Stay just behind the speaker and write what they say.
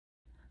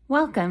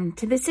Welcome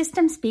to the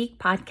System Speak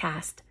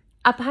podcast,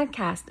 a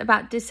podcast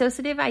about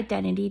dissociative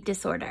identity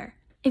disorder.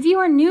 If you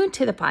are new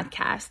to the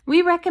podcast,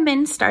 we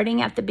recommend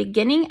starting at the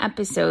beginning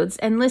episodes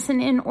and listen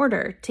in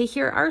order to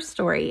hear our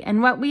story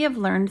and what we have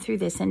learned through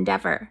this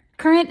endeavor.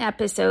 Current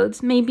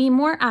episodes may be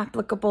more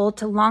applicable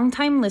to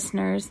longtime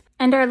listeners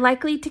and are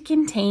likely to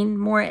contain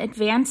more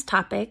advanced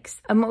topics,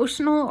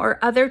 emotional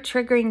or other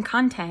triggering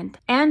content,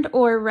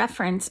 and/or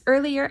reference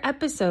earlier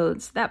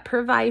episodes that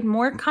provide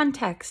more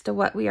context to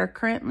what we are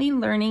currently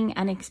learning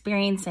and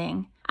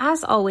experiencing.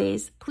 As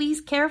always,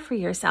 please care for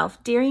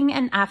yourself during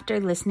and after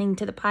listening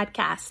to the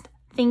podcast.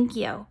 Thank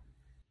you.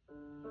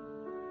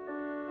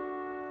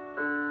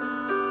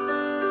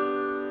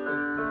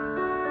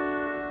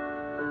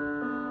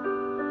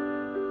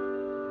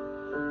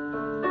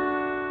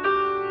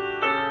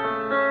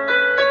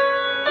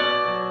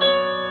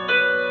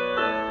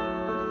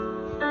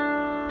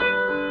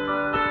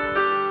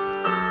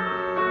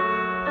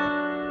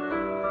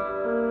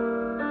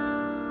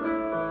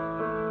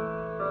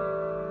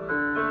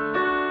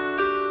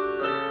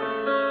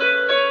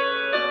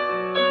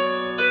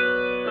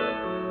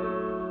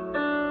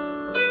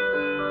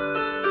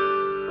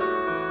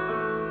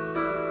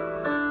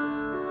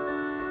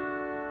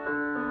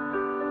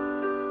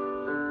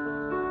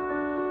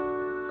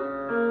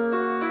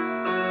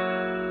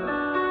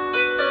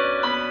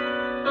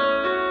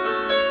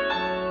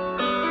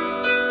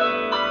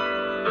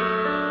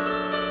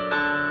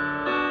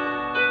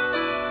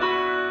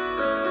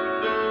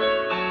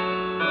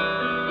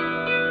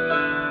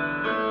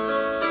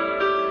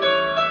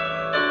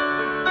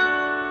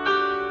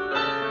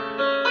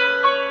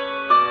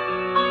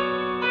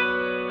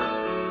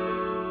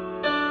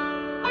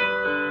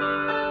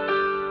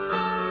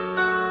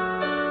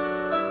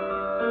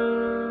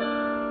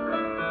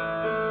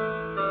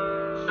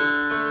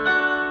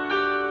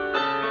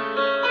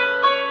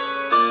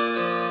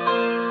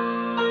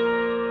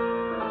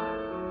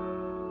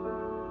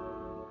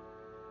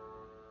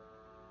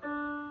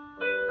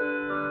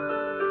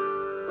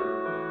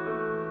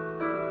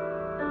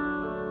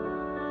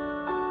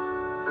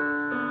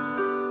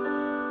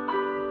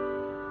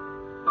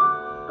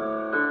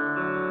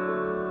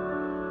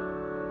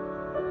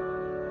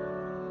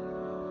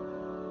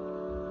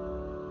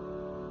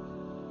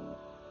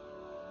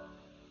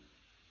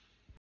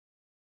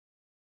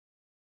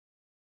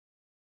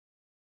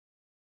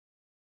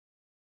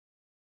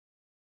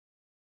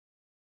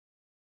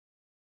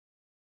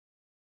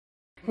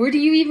 Where do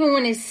you even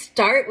want to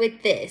start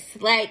with this?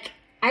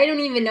 I don't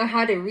even know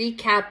how to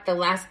recap the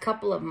last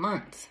couple of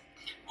months.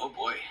 Oh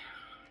boy.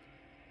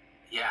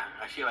 Yeah,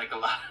 I feel like a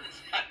lot has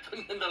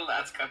happened in the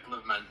last couple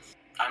of months.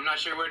 I'm not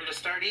sure where to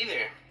start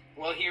either.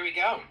 Well, here we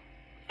go.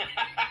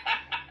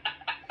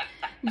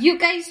 You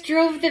guys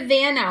drove the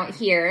van out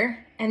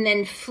here and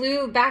then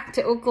flew back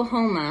to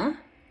Oklahoma.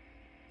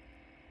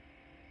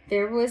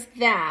 There was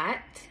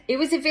that. It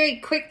was a very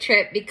quick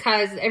trip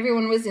because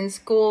everyone was in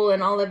school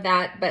and all of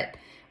that, but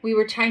we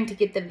were trying to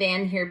get the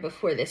van here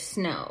before the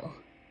snow.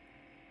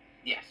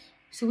 Yes.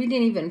 So we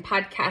didn't even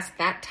podcast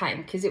that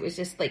time because it was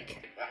just I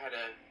had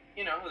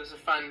it was a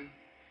fun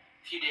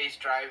few days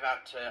drive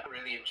out to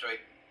really enjoy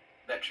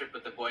that trip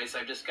with the boys.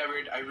 I've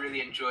discovered I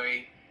really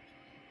enjoy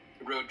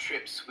road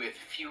trips with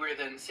fewer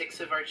than 6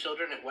 of our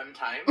children at one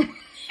time. The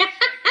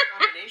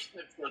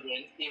combination of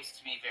children seems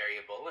to be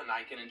variable and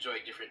I can enjoy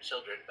different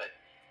children, but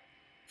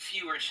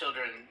fewer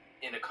children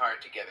in a car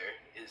together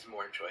is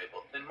more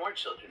enjoyable than more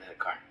children in a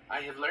car.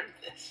 I have learned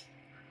this.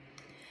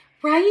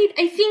 Right?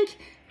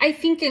 I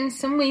think in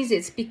some ways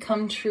it's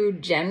become true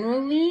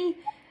generally.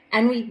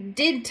 And we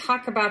did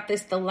talk about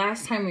this the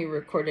last time we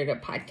recorded a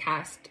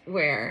podcast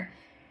where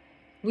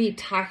we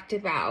talked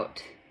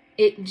about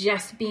it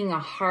just being a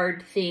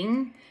hard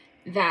thing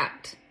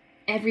that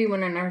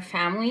everyone in our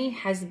family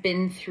has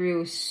been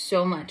through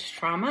so much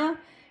trauma,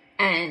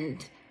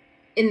 and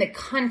in the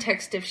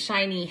context of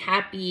shiny,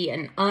 happy,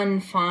 and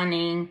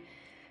unfawning,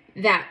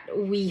 that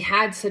we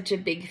had such a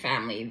big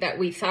family, that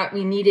we thought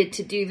we needed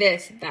to do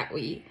this, that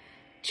we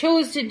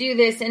chose to do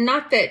this, and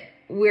not that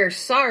we're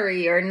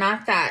sorry or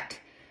not that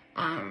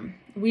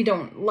we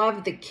don't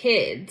love the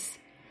kids,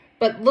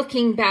 but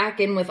looking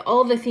back and with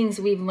all the things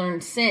we've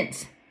learned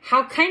since,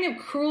 how kind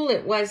of cruel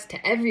it was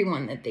to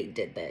everyone that they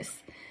did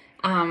this.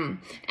 And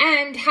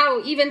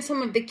how even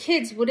some of the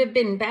kids would have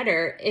been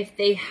better if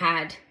they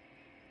had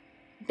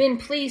been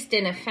placed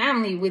in a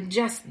family with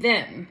just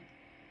them.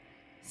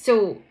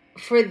 So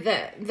for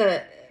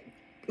the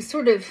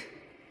sort of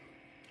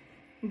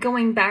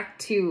going back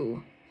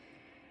to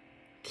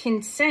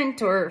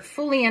consent or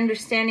fully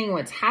understanding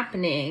what's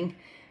happening,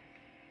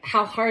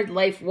 how hard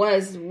life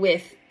was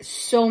with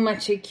so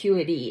much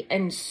acuity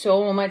and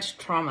so much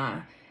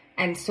trauma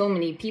and so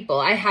many people.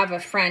 I have a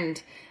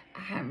friend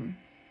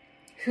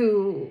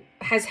who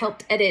has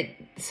helped edit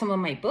some of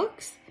my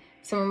books,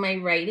 some of my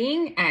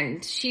writing,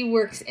 and she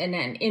works in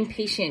an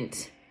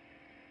inpatient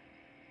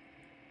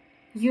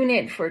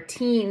unit for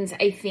teens,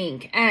 I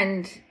think,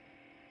 and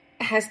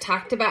has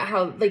talked about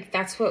how,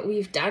 that's what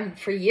we've done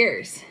for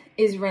years,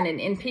 is run an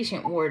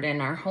inpatient ward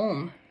in our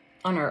home.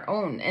 on our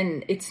own.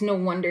 And it's no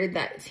wonder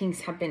that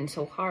things have been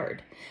so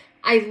hard.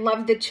 I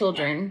love the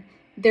children.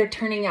 They're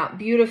turning out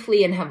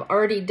beautifully and have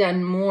already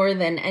done more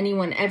than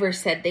anyone ever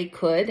said they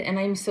could. And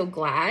I'm so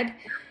glad.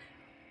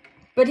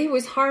 But it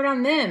was hard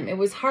on them. It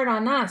was hard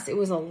on us. It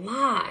was a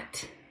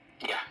lot.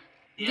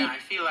 Yeah, I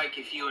feel like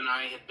if you and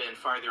I had been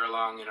farther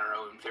along in our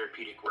own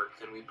therapeutic work,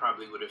 then we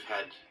probably would have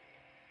had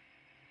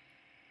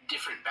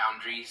different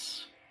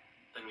boundaries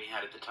than we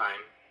had at the time.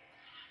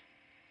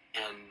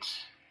 And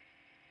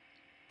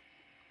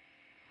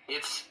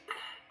it's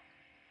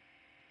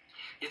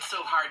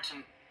so hard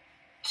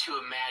to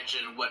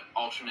imagine what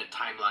alternate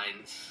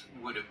timelines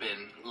would have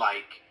been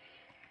like.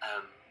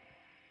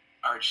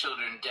 Our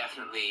children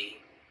definitely,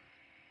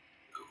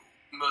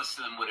 most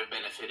of them would have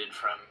benefited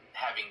from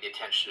having the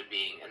attention of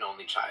being an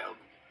only child,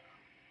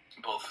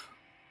 both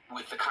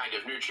with the kind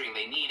of nurturing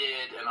they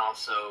needed and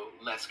also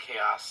less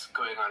chaos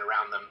going on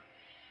around them.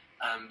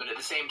 But at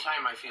the same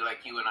time, I feel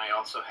like you and I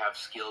also have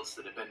skills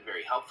that have been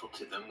very helpful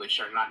to them, which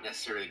are not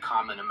necessarily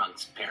common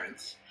amongst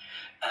parents.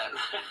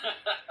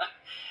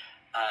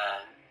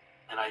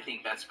 And I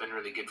think that's been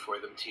really good for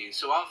them too.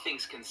 So all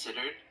things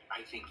considered,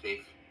 I think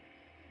they've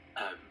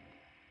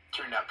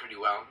turned out pretty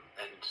well,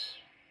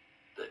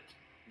 and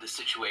the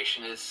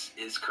situation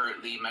is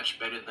currently much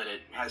better than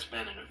it has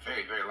been in a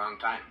very, very long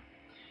time.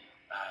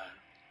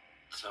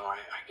 So I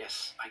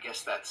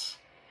guess that's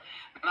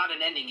not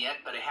an ending yet,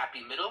 but a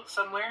happy middle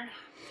somewhere.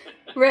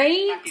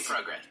 Right? Happy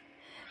progress.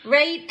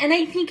 Right. And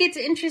I think it's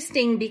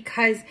interesting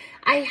because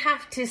I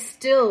have to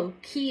still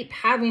keep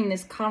having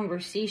this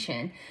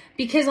conversation,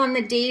 because on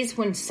the days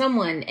when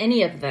someone,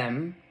 any of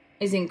them,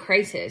 is in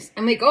crisis,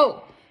 I'm like,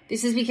 oh,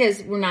 this is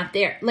because we're not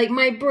there. Like,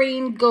 my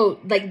brain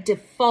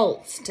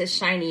defaults to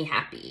shiny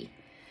happy.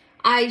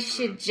 I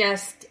should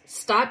just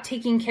stop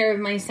taking care of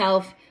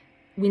myself.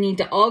 We need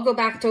to all go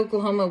back to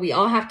Oklahoma. We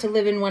all have to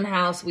live in one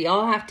house. We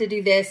all have to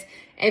do this.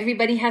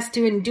 Everybody has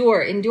to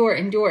endure.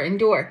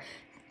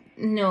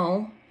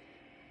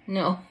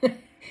 No.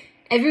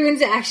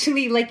 Everyone's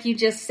actually, like you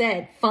just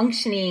said,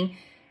 functioning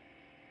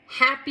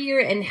happier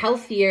and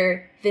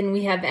healthier than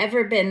we have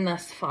ever been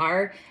thus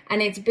far.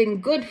 And it's been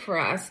good for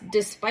us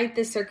despite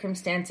the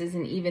circumstances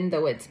and even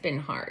though it's been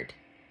hard.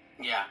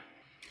 Yeah,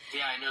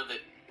 I know that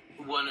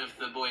one of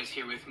the boys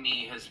here with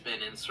me has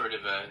been in sort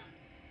of a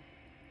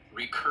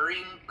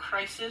recurring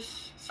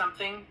crisis,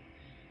 something.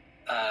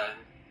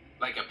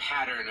 Like a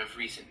pattern of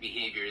recent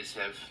behaviors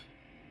have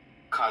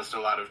caused a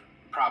lot of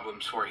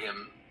problems for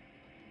him.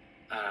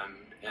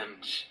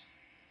 And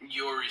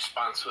your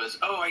response was,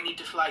 oh, I need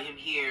to fly him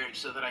here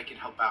so that I can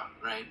help out,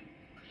 right?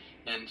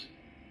 And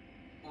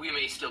we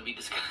may still be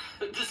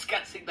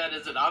discussing that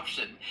as an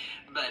option,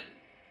 but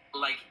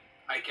like,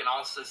 I can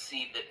also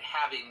see that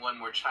having one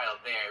more child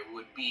there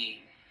would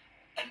be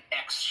an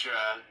extra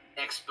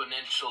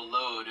exponential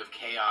load of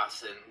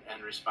chaos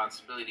and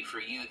responsibility for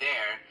you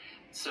there.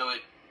 So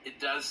it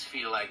does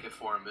feel like a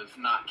form of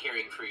not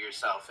caring for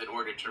yourself in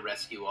order to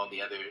rescue all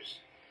the others.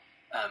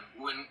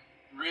 When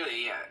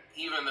really,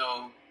 even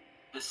though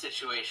the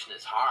situation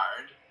is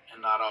hard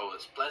and not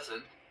always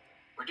pleasant,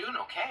 we're doing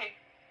okay.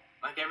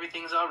 Like,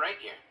 everything's all right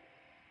here.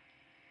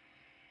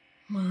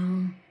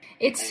 Wow.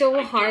 It's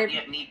so hard. I don't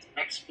yet need to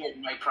export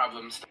my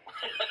problems.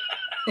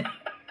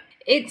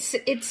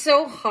 It's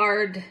so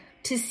hard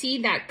to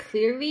see that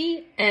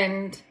clearly,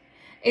 and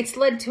it's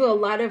led to a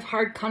lot of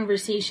hard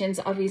conversations,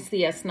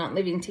 obviously us not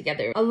living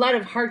together. A lot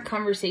of hard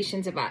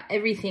conversations about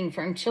everything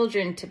from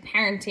children to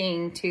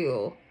parenting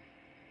to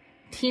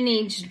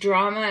teenage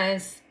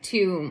dramas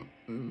to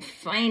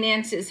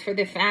finances for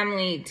the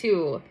family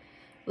to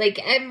like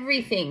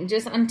everything,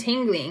 just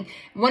untangling.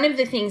 One of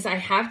the things I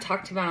have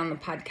talked about on the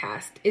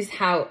podcast is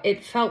how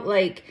it felt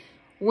like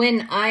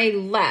when I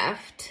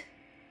left,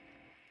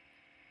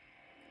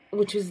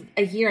 which was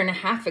a year and a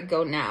half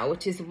ago now,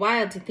 which is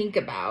wild to think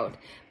about.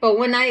 But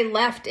when I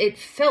left, it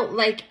felt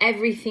like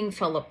everything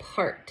fell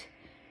apart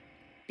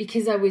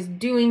because I was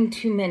doing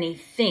too many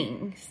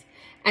things.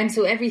 And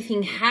so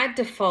everything had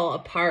to fall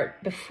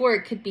apart before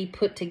it could be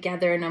put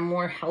together in a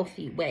more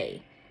healthy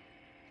way,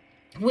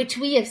 which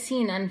we have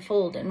seen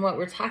unfold in what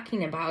we're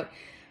talking about.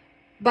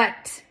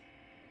 But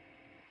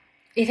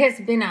it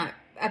has been a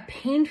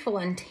painful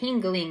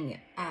untangling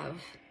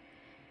of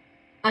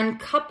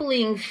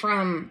uncoupling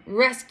from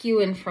rescue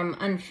and from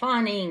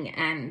unfawning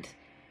and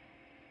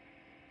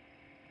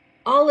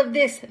all of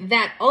this,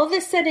 that all of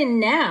a sudden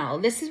now,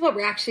 this is what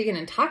we're actually going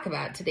to talk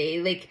about today.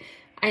 Like,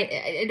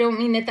 I don't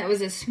mean that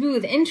was a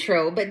smooth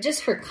intro, but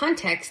just for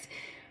context,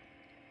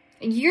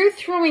 you're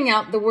throwing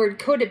out the word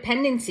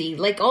codependency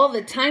like all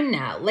the time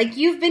now. Like,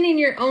 you've been in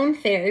your own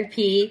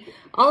therapy.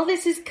 All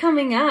this is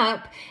coming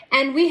up,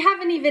 and we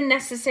haven't even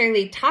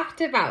necessarily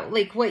talked about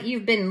like what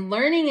you've been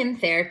learning in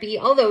therapy,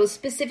 although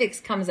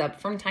specifics comes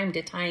up from time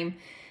to time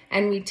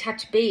and we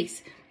touch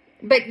base.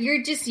 But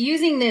you're just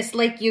using this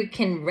like you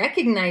can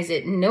recognize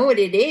it and know what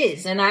it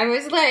is. And I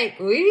was like,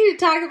 we need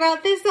to talk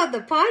about this on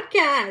the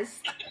podcast.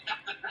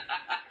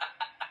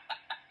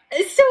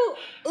 So,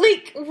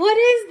 like, what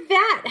is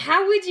that?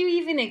 How would you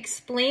even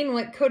explain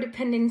what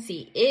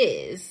codependency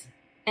is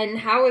and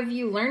how have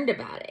you learned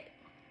about it?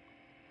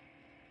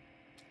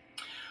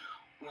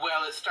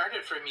 Well, it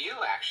started from you,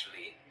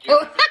 actually.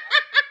 Oh.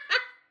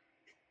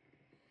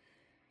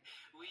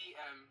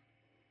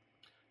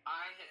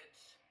 I had,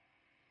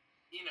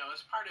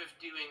 as part of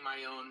doing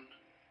my own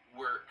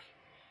work,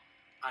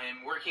 I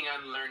am working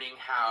on learning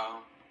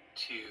how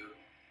to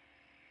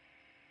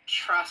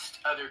trust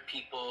other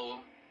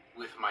people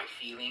with my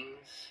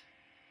feelings.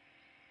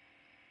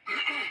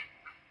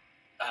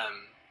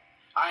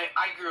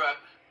 I grew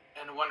up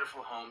in a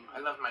wonderful home. I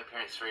love my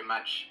parents very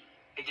much.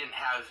 I didn't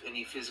have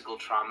any physical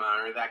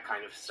trauma or that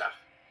kind of stuff.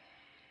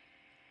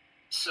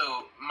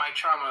 So my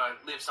trauma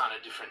lives on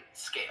a different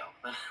scale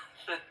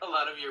than a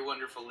lot of your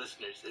wonderful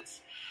listeners.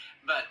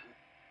 But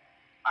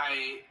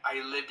I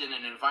lived in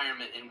an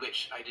environment in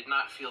which I did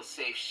not feel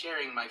safe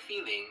sharing my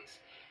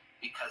feelings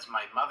because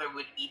my mother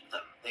would eat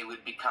them. They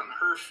would become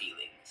her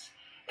feelings.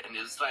 And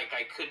it was like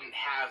I couldn't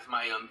have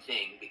my own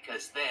thing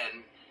because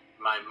then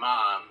my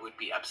mom would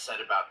be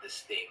upset about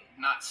this thing,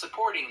 not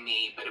supporting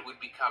me, but it would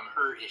become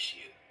her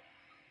issue.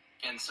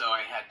 And so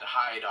I had to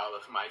hide all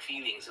of my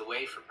feelings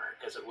away from her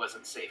because it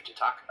wasn't safe to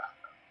talk about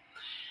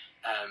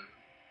them.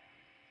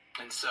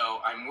 And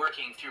so I'm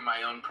working through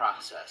my own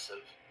process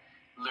of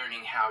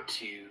learning how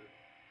to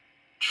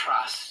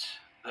trust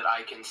that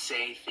I can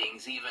say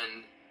things,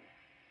 even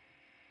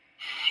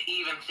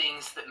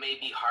things that may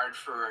be hard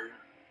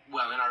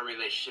in our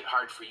relationship,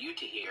 hard for you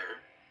to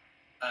hear,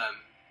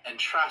 and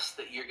trust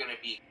that you're going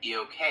to be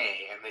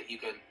okay and that you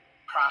can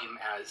problem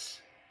as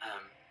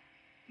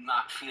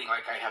not feeling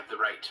like I have the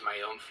right to my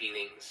own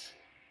feelings,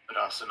 but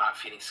also not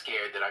feeling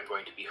scared that I'm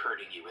going to be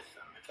hurting you with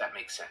them, if that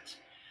makes sense.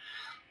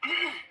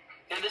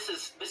 And this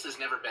has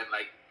never been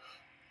like,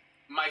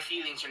 my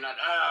feelings are not,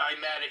 I'm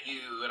mad at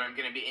you and I'm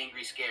going to be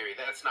angry, scary.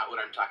 That's not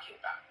what I'm talking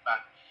about.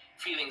 But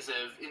feelings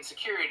of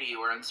insecurity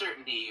or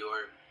uncertainty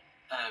or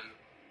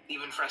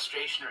even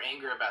frustration or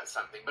anger about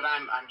something. But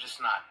I'm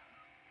just not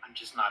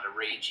a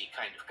ragey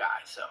kind of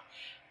guy. So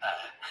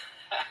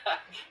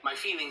my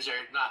feelings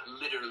are not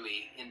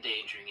literally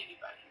endangering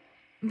anybody.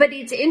 But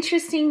it's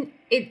interesting.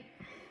 It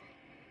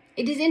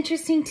is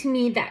interesting to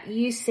me that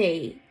you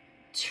say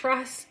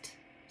trust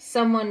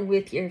someone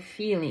with your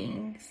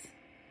feelings.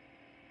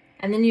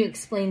 And then you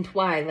explained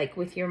why, like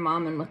with your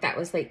mom and what that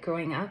was like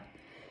growing up.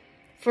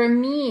 For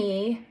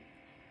me,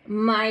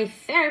 my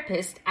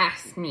therapist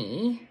asked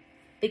me,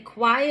 like,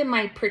 why am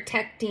I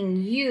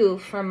protecting you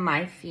from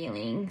my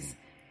feelings?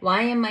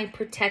 Why am I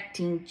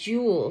protecting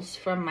Jules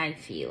from my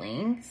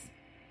feelings?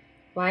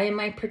 Why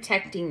am I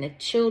protecting the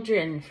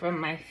children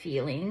from my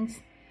feelings?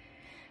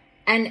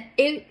 And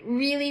it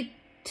really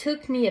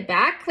took me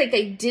aback. Like,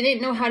 I didn't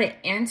know how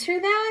to answer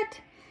that.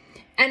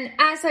 And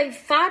as I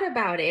thought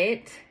about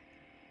it,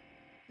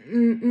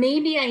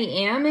 maybe I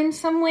am in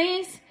some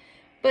ways,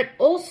 but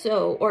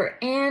also,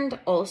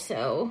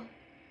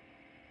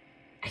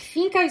 I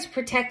think I was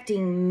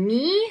protecting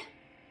me.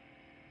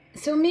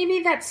 So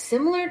maybe that's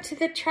similar to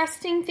the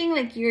trusting thing,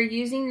 like you're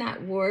using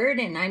that word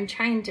and I'm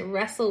trying to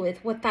wrestle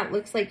with what that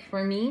looks like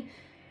for me.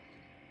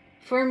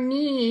 For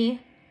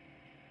me,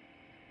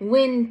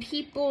 when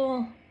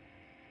people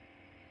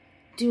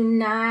do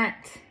not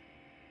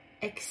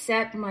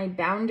accept my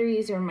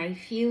boundaries or my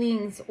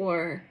feelings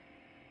or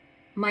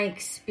my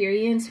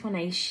experience when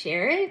I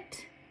share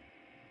it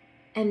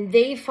and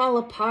they fall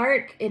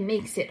apart, it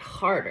makes it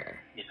harder.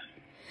 Yeah.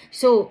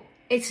 So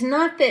it's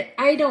not that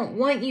I don't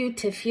want you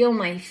to feel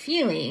my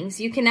feelings.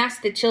 You can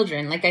ask the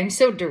children, like I'm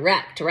so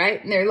direct,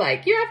 right? And they're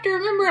like, you have to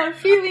remember our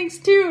feelings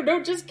too.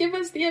 Don't just give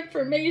us the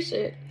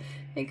information.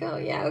 They go,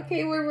 yeah,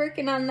 okay, we're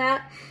working on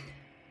that.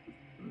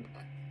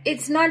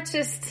 It's not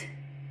just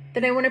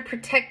that I want to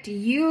protect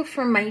you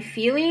from my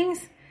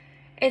feelings.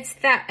 It's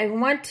that I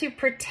want to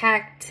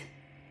protect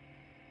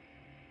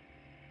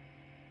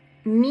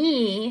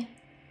me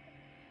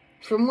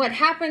from what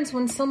happens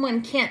when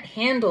someone can't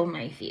handle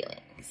my feelings.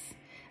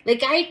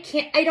 Like I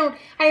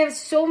have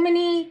so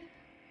many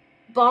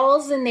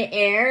balls in the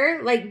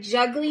air, like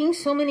juggling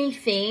so many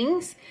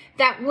things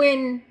that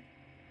when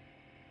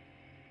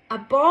a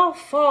ball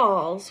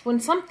falls, when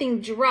something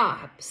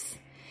drops,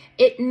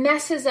 it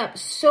messes up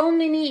so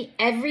many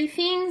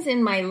everythings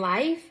in my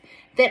life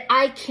that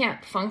I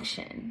can't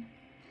function.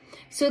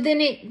 So then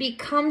it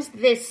becomes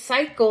this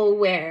cycle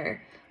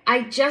where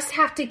I just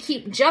have to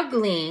keep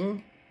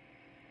juggling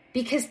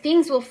because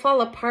things will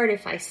fall apart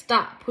if I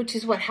stop, which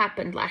is what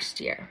happened last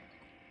year.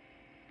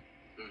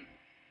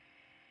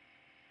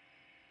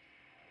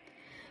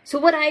 So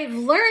what I've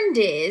learned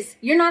is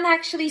you're not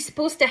actually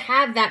supposed to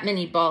have that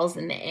many balls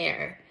in the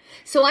air.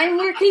 So I'm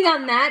working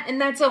on that,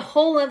 and that's a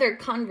whole other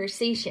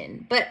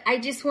conversation. But I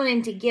just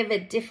wanted to give a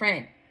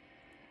different,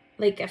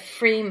 like a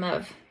frame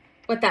of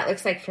what that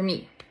looks like for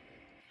me.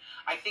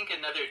 I think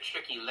another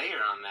tricky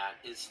layer on that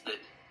is that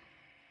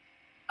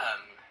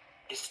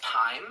is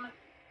time.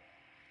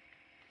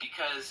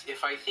 Because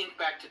if I think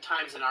back to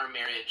times in our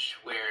marriage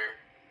where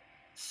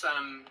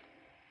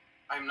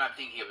I'm not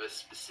thinking of a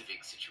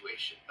specific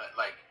situation, but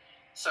like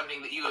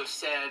something that you have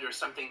said or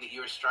something that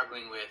you are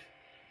struggling with,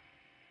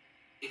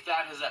 if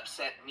that has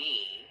upset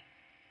me,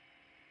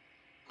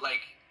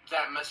 like,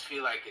 that must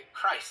feel like a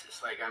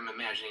crisis. Like, I'm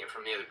imagining it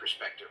from the other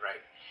perspective,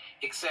 right?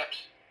 Except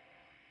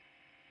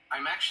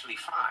I'm actually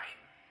fine.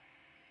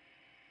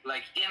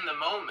 Like, in the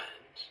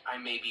moment, I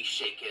may be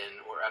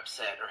shaken or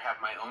upset or have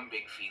my own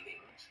big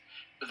feelings,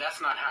 but that's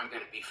not how I'm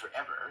going to be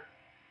forever.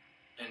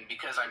 And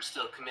because I'm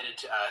still committed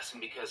to us, and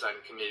because I'm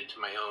committed to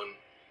my own,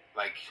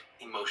 like,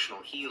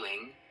 emotional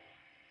healing,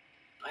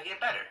 I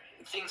get better.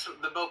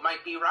 The boat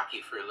might be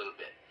rocky for a little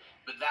bit,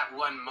 but that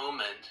one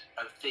moment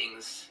of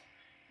things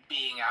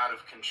being out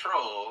of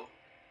control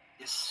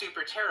is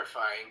super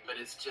terrifying, but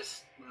it's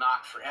just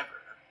not forever.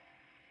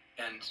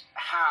 And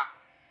how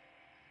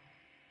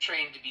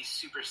trained to be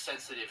super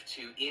sensitive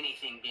to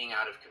anything being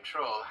out of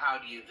control, how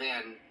do you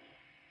then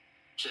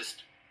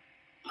just,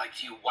 like,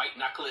 do you white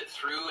knuckle it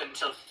through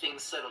until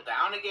things settle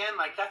down again?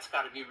 Like, that's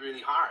got to be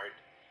really hard.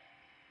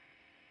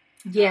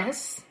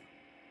 Yes.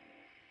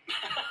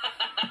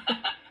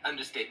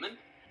 Understatement.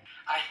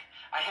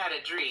 I had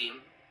a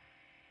dream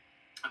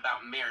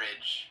about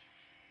marriage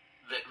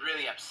that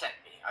really upset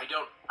me. I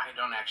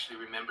don't actually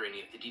remember any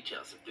of the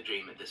details of the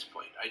dream at this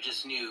point. I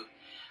just knew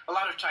a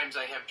lot of times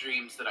I have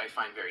dreams that I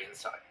find very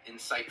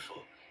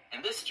insightful.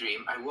 And this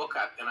dream, I woke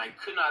up and I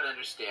could not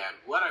understand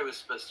what I was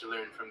supposed to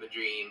learn from the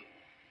dream.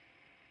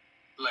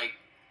 Like,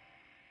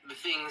 the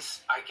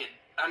things I could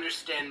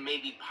understand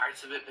maybe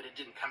parts of it, but it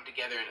didn't come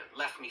together, and it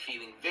left me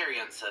feeling very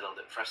unsettled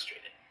and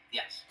frustrated.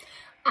 Yes.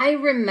 I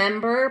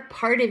remember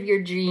part of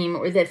your dream,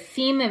 or the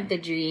theme of the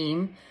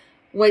dream,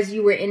 was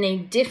you were in a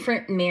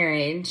different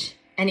marriage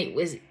and it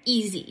was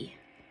easy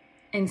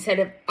instead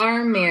of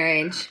our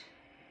marriage,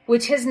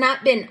 which has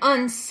not been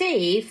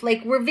unsafe.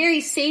 Like, we're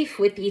very safe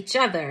with each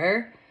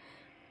other,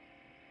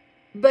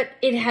 but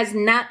it has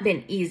not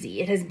been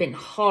easy. It has been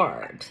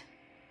hard.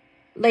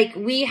 Like,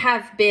 we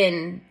have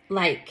been,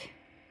 like,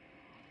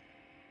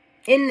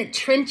 in the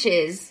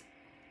trenches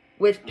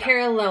with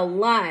parallel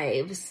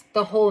lives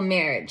the whole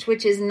marriage,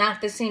 which is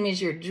not the same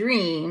as your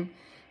dream,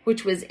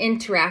 which was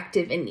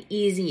interactive and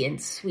easy and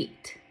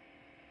sweet.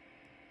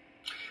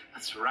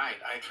 That's right.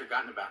 I had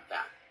forgotten about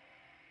that.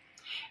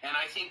 And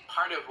I think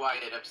part of why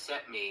it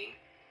upset me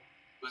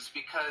was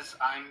because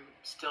I'm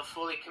still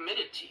fully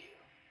committed to you.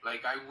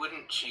 Like, I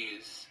wouldn't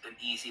choose an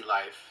easy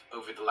life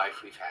over the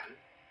life we've had,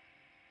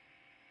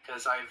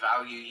 because I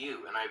value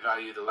you and I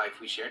value the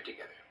life we shared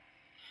together.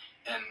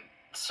 And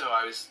so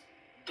I was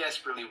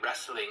desperately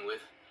wrestling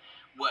with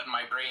what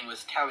my brain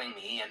was telling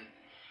me, and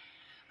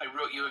I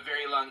wrote you a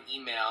very long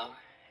email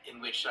in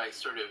which I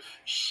sort of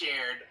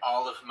shared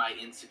all of my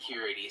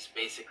insecurities,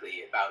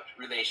 basically, about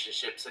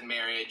relationships and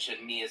marriage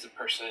and me as a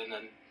person.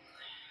 And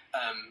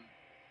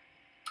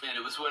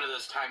it was one of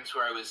those times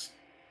where I was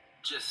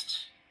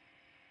just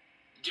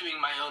doing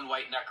my own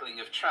white knuckling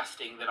of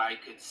trusting that I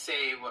could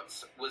say what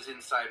was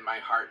inside my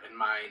heart and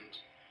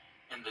mind,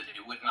 and that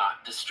it would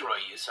not destroy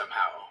you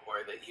somehow,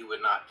 or that you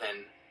would not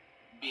then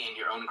be in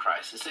your own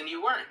crisis. And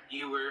you weren't.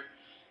 You were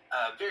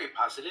very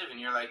positive, and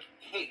you're like,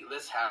 hey,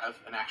 let's have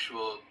an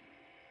actual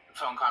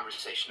phone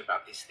conversation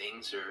about these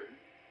things, or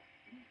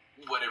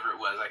whatever it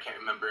was. I can't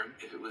remember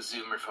if it was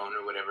Zoom or phone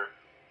or whatever.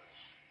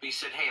 But you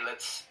said, hey,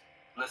 let's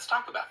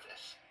talk about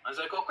this. I was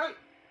like, oh, great.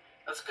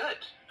 That's good.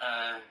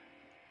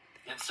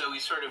 And so we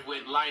sort of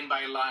went line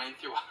by line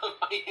through all of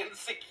my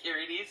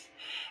insecurities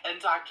and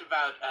talked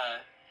about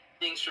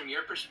things from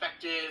your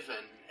perspective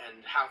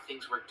and how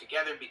things work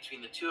together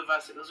between the two of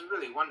us. It was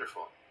really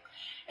wonderful.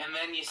 And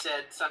then you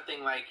said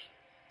something like,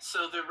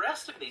 so the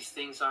rest of these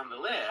things on the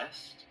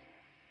list,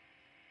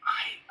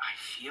 I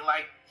feel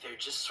like they're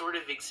just sort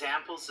of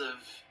examples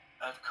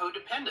of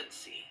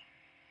codependency.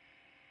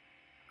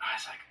 I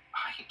was like,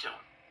 I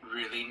don't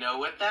really know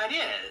what that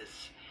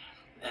is.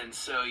 And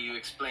so you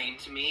explained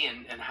to me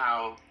and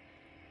how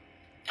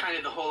kind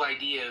of the whole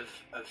idea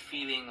of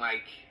feeling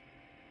like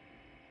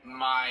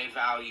my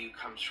value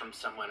comes from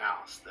someone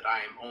else, that I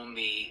am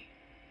only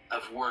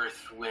of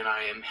worth when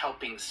I am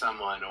helping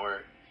someone,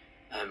 or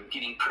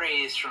getting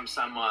praise from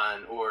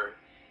someone, or,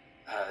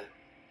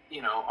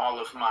 all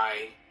of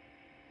my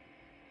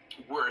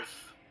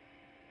worth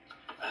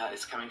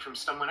is coming from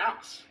someone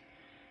else.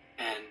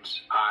 And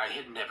I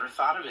had never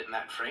thought of it in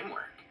that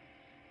framework.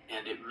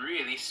 And it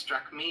really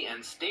struck me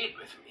and stayed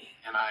with me.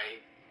 And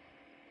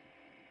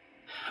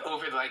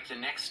over like the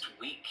next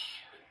week,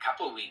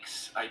 couple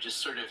weeks, I just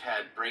sort of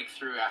had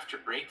breakthrough after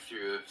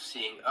breakthrough of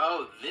seeing,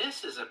 oh,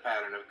 this is a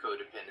pattern of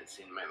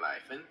codependency in my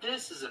life, and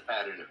this is a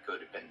pattern of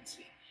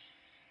codependency.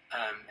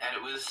 And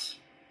it was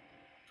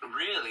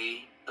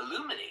really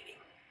illuminating.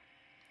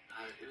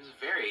 It was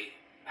very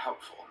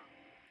helpful.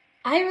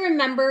 I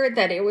remember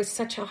that it was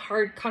such a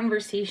hard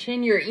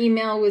conversation. Your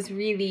email was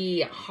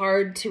really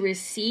hard to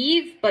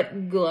receive,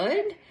 but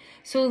good.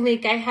 So,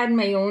 like, I had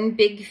my own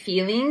big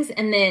feelings,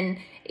 and then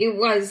it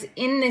was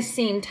in the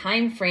same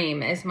time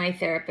frame as my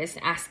therapist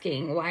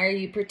asking, why are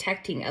you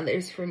protecting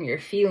others from your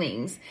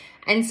feelings?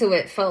 And so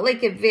it felt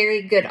like a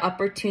very good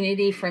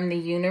opportunity from the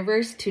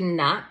universe to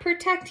not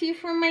protect you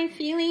from my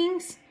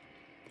feelings.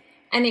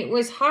 And it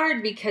was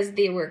hard because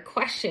they were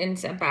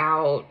questions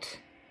about,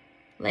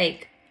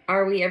 like,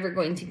 are we ever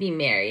going to be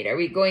married? Are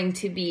we going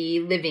to be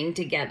living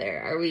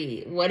together?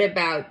 What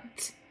about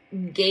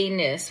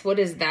gayness? What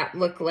does that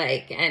look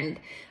like? And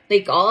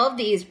like all of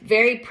these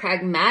very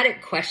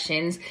pragmatic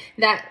questions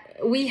that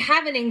we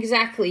haven't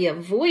exactly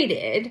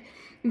avoided,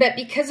 but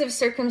because of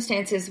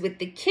circumstances with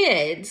the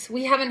kids,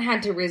 we haven't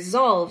had to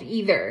resolve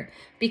either.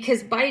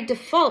 Because by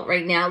default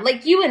right now,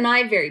 like you and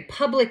I very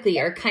publicly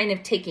are kind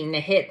of taking the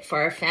hit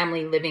for our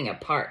family living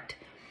apart.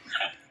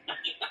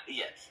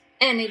 Yes.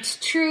 And it's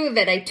true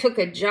that I took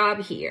a job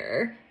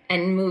here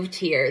and moved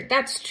here.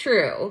 That's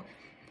true.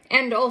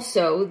 And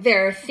also,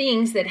 there are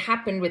things that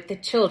happened with the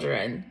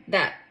children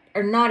that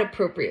are not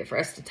appropriate for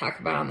us to talk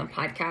about on the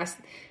podcast,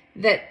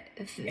 that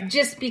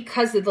just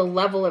because of the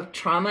level of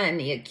trauma and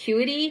the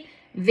acuity,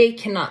 they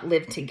cannot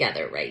live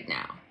together right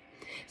now.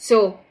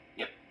 So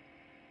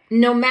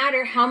no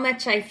matter how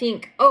much I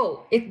think,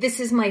 this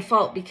is my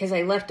fault because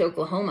I left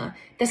Oklahoma,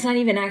 that's not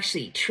even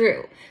actually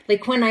true.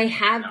 Like when I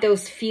have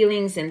those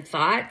feelings and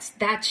thoughts,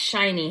 that's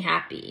shiny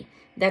happy.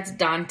 That's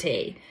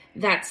Dante.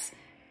 That's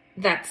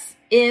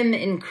M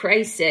in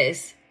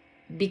crisis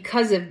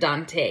because of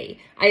Dante.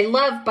 I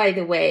love, by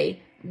the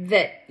way,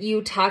 that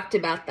you talked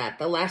about that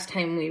the last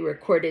time we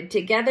recorded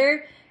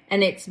together,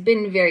 and it's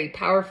been very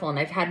powerful, and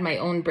I've had my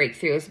own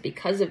breakthroughs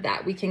because of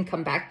that. We can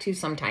come back to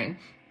sometime.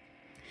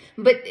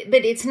 But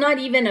it's not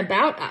even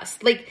about us.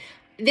 Like,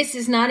 this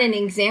is not an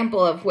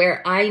example of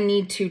where I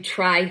need to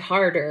try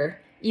harder,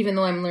 even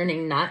though I'm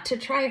learning not to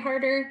try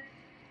harder,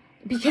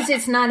 because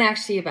it's not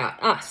actually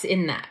about us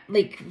in that.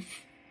 Like,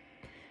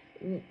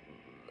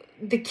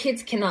 the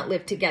kids cannot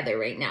live together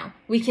right now.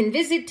 We can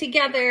visit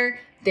together.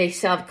 They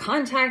still have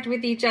contact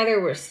with each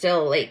other. We're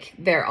still like,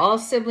 they're all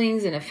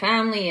siblings in a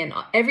family and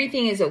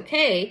everything is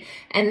okay.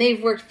 And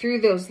they've worked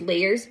through those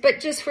layers, but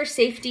just for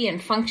safety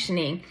and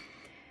functioning,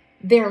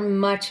 they're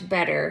much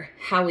better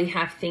how we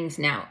have things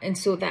now. And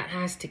so that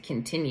has to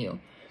continue.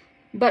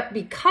 But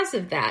because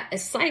of that, a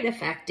side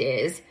effect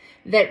is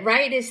that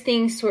right as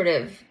things sort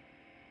of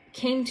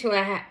came to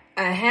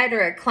a head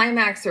or a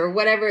climax or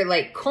whatever,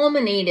 like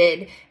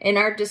culminated in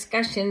our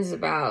discussions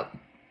about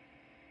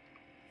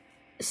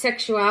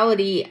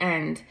sexuality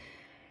and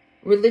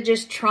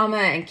religious trauma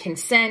and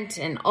consent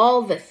and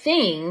all the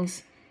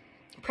things,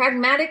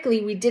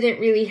 pragmatically, we didn't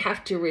really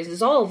have to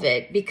resolve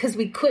it because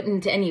we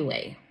couldn't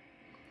anyway.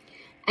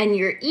 And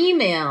your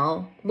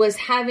email was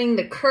having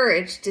the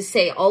courage to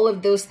say all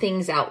of those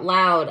things out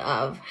loud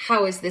of,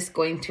 how is this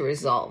going to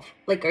resolve?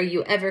 Like, are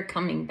you ever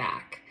coming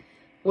back?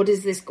 What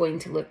is this going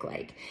to look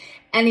like?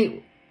 And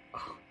it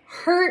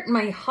hurt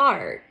my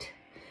heart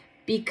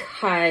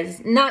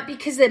because, not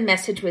because the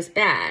message was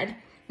bad,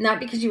 not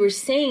because you were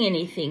saying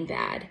anything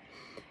bad,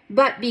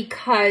 but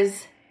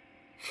because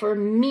for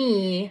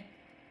me,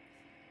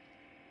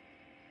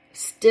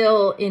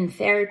 still in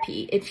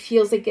therapy, it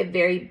feels like a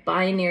very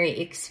binary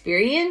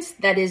experience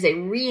that is a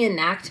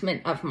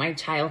reenactment of my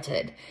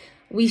childhood.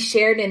 We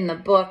shared in the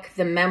book,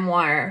 the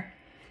memoir,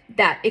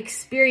 that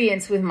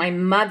experience with my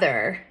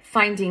mother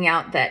finding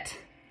out that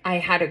I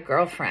had a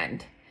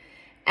girlfriend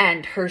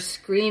and her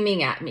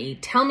screaming at me,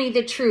 tell me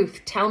the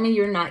truth, tell me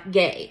you're not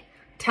gay.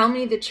 Tell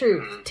me the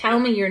truth, tell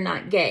me you're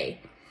not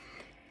gay.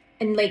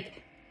 And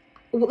like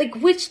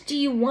which do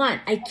you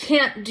want? I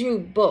can't do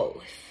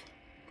both.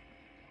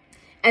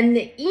 And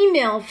the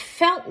email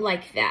felt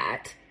like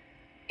that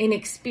in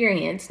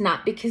experience,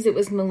 not because it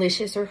was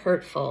malicious or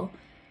hurtful,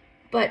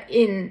 but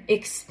in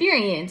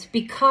experience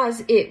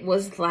because it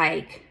was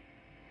like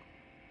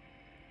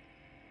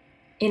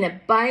in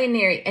a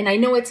binary, and I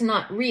know it's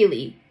not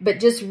really, but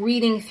just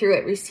reading through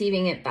it,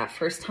 receiving it that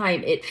first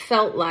time, it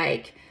felt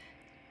like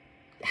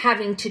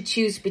having to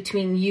choose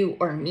between you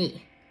or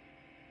me.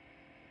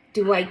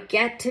 Do I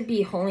get to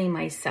be wholly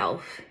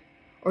myself?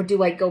 Or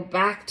do I go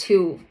back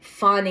to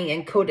fawning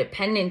and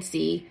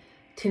codependency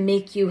to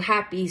make you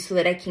happy so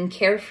that I can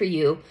care for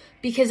you?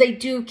 Because I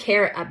do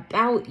care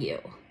about you.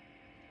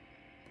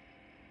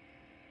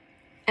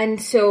 And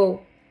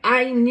so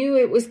I knew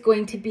it was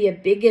going to be a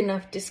big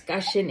enough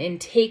discussion and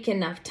take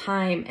enough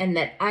time, and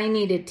that I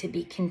needed to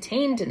be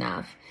contained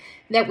enough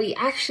that we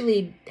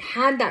actually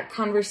had that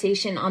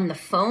conversation on the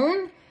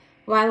phone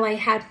while I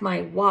had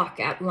my walk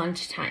at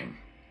lunchtime.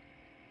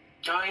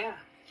 Oh yeah,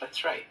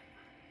 that's right.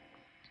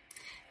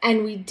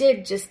 And we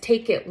did just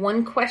take it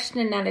one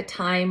question at a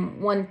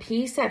time, one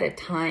piece at a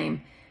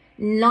time,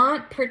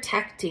 not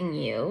protecting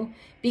you,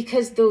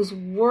 because those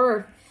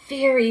were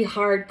very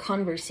hard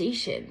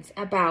conversations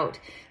about,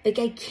 like,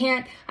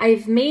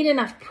 I've made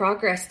enough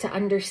progress to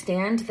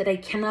understand that I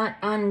cannot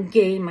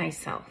ungay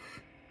myself.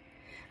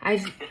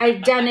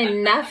 I've done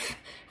enough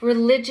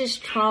religious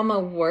trauma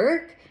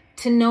work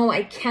to know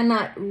I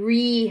cannot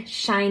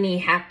re-shiny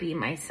happy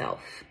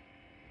myself.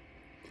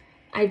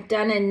 I've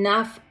done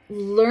enough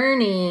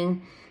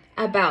learning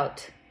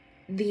about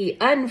the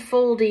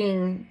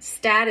unfolding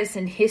status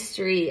and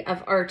history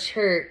of our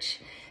church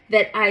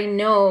that I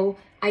know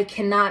I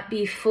cannot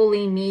be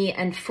fully me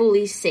and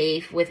fully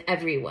safe with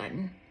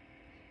everyone.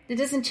 It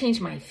doesn't change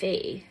my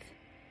faith,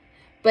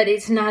 but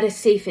it's not a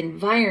safe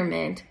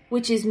environment,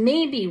 which is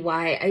maybe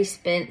why I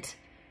spent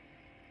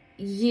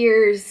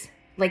years,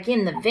 like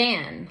in the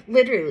van,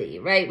 literally,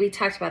 right? We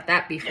talked about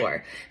that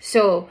before.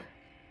 So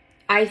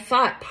I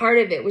thought part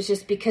of it was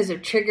just because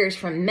of triggers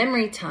from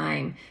memory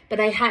time, but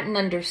I hadn't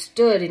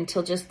understood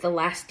until just the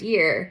last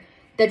year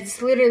that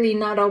it's literally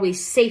not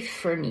always safe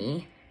for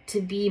me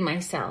to be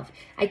myself.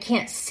 I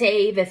can't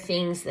say the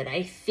things that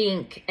I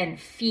think and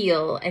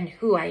feel and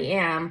who I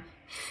am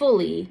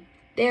fully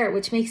there,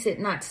 which makes it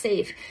not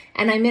safe.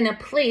 And I'm in a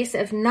place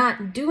of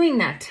not doing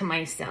that to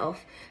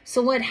myself.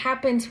 So what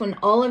happens when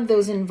all of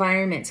those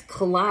environments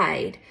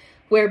collide,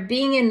 where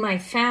being in my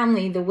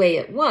family the way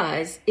it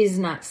was is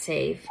not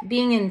safe,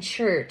 being in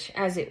church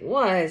as it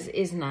was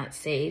is not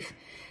safe,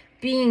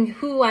 being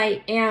who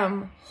I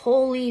am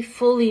wholly,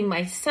 fully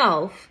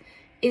myself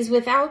is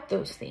without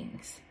those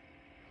things.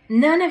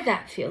 None of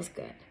that feels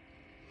good.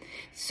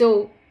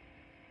 So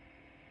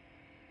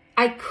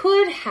I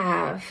could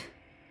have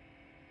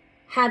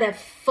had a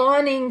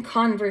fawning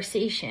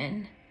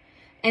conversation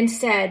and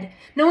said,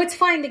 no, it's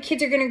fine. The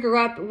kids are going to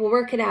grow up. We'll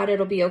work it out.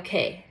 It'll be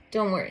okay.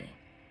 Don't worry.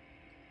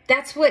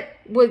 That's what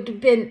would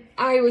have been,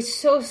 I was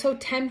so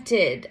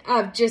tempted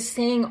of just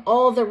saying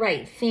all the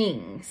right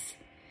things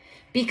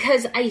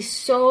because I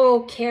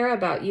so care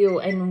about you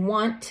and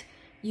want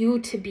you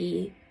to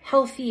be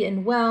healthy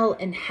and well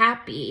and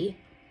happy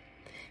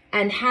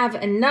and have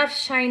enough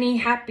shiny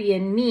happy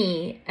in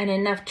me and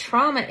enough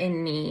trauma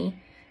in me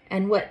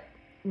and what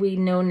we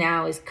know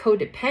now is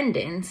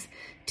codependence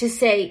to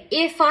say,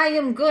 if I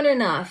am good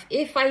enough,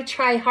 if I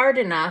try hard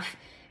enough,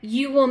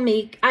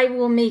 I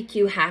will make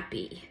you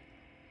happy.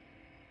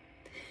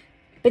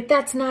 But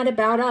that's not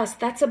about us.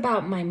 That's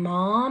about my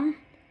mom,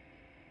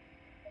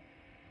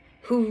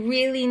 who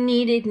really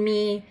needed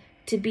me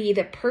to be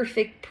the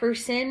perfect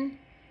person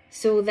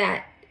so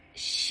that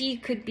she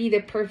could be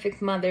the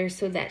perfect mother,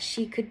 so that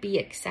she could be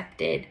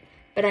accepted.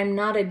 But I'm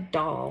not a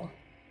doll.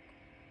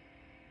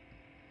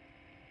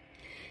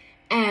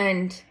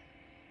 And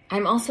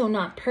I'm also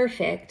not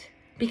perfect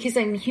because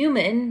I'm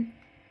human.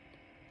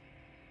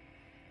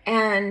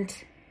 And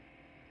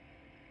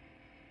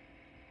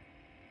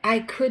I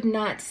could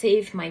not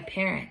save my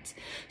parents.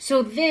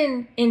 So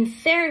then in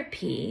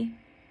therapy,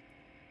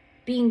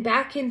 being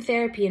back in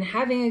therapy and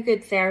having a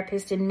good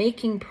therapist and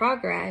making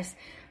progress,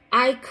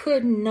 I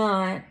could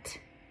not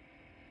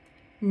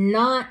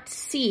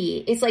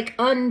see. It's like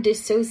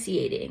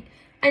undissociating.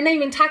 I'm not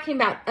even talking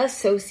about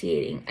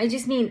associating. I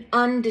just mean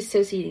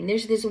undissociating.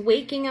 There's this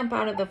waking up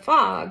out of the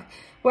fog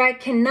where I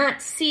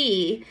cannot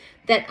see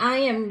that I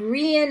am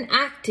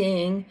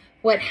reenacting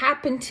what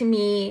happened to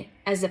me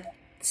as a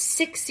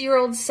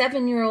 6-year-old,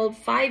 7-year-old,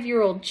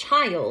 5-year-old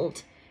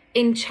child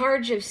in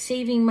charge of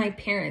saving my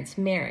parents'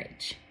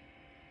 marriage.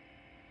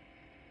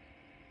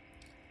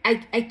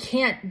 I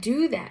can't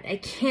do that. I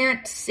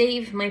can't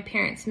save my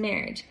parents'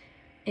 marriage.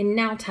 In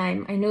now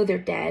time, I know they're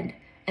dead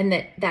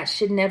and that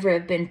should never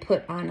have been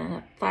put on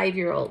a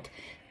 5-year-old.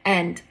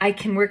 And I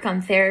can work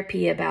on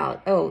therapy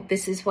about,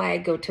 this is why I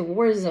go to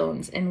war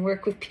zones and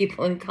work with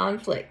people in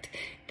conflict.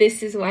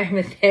 This is why I'm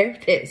a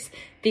therapist,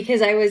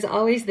 because I was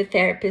always the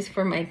therapist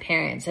for my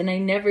parents and I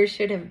never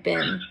should have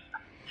been.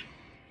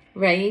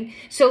 Right?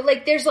 So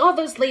like there's all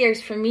those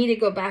layers for me to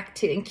go back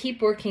to and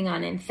keep working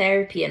on in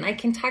therapy. And I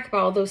can talk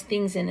about all those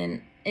things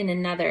in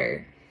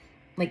another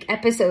like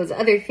episodes,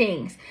 other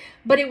things.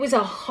 But it was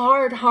a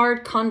hard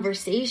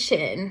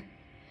conversation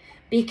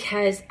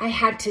because I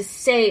had to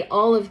say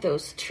all of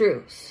those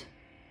truths.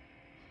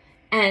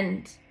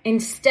 And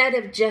instead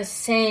of just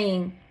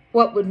saying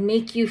what would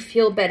make you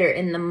feel better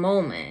in the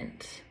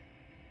moment,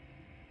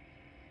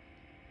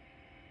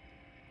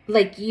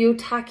 like you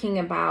talking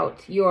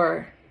about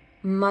your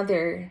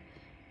mother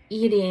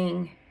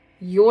eating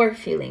your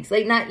feelings,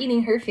 like not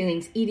eating her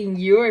feelings, eating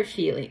your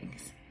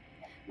feelings,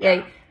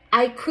 right?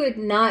 I could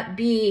not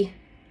be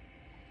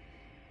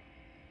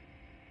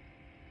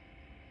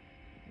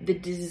the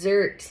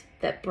dessert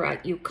that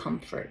brought you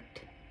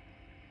comfort.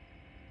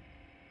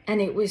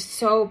 And it was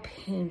so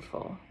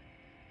painful.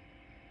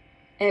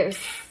 It was.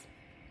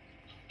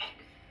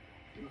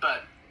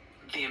 But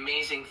the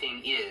amazing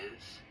thing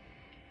is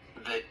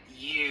that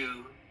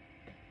you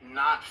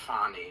not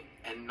fawning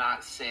and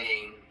not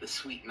saying the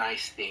sweet,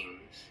 nice things,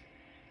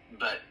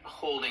 but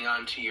holding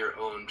on to your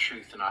own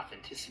truth and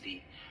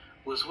authenticity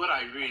was what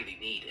I really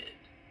needed.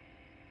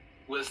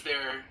 Was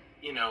there,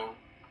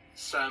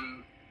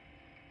 some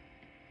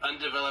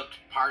undeveloped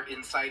part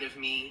inside of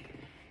me?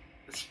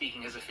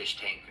 Speaking as a fish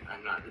tank,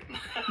 I'm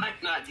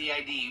not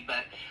DID,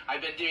 but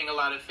I've been doing a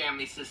lot of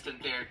family system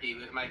therapy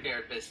with my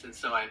therapist, and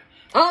so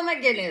oh my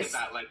goodness,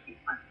 about like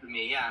for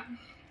me, yeah.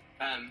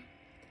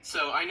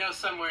 So I know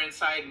somewhere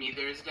inside me,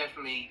 there's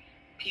definitely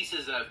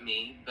pieces of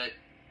me that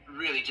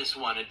really just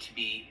wanted to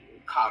be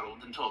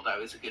coddled and told I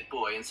was a good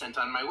boy and sent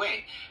on my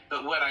way.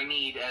 But what I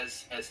need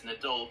as an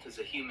adult, as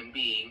a human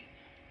being,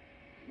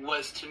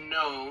 was to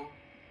know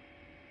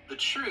the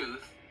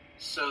truth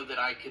so that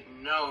I could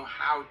know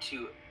how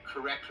to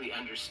correctly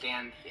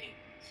understand things.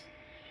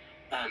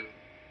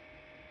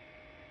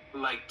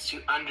 Like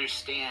to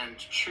understand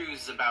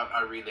truths about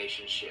our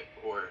relationship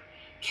or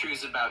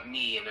truths about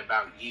me and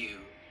about you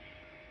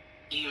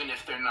even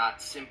if they're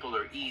not simple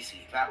or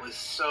easy. That was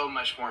so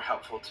much more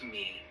helpful to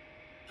me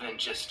than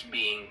just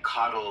being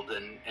coddled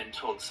and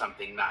told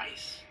something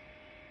nice.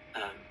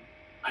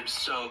 I'm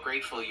so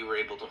grateful you were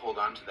able to hold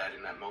on to that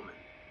in that moment.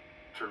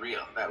 For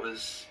real. That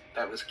was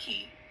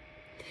key.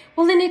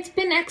 Well, and it's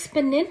been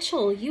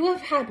exponential. You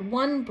have had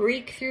one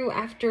breakthrough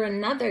after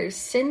another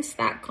since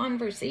that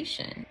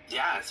conversation.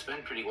 Yeah, it's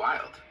been pretty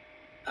wild.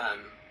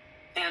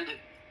 And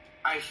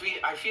I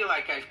feel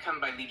like I've come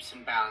by leaps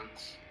and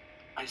bounds.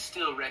 I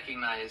still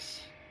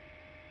recognize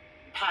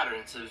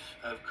patterns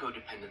of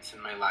codependence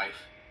in my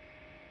life.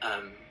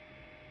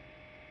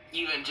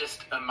 Even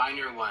just a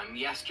minor one.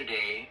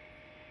 Yesterday,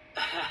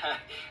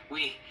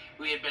 we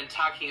had been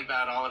talking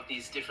about all of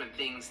these different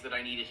things that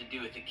I needed to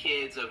do with the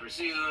kids over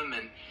Zoom,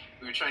 and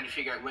we were trying to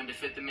figure out when to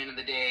fit them in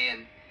the day,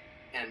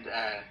 and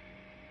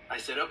I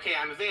said, okay,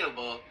 I'm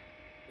available.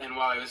 And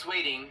while I was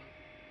waiting,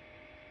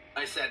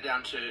 I sat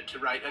down to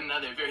write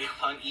another very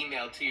long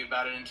email to you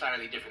about an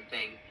entirely different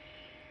thing.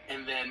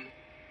 And then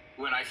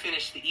when I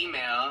finished the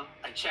email,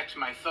 I checked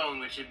my phone,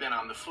 which had been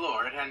on the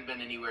floor. It hadn't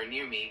been anywhere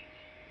near me.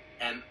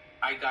 And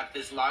I got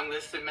this long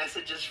list of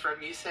messages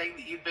from you saying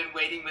that you'd been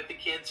waiting with the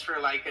kids for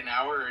like an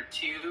hour or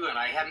two, and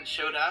I hadn't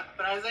showed up.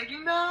 And I was like,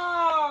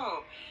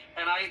 no!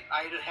 And I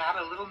had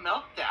a little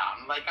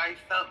meltdown. Like, I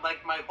felt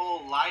like my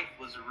whole life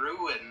was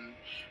ruined.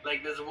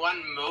 Like, this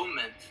one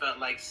moment felt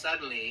like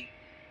suddenly,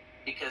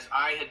 because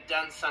I had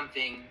done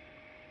something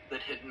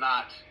that had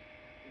not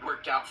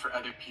worked out for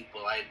other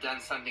people. I had done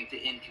something to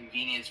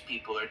inconvenience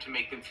people or to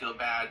make them feel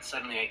bad.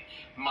 Suddenly,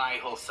 my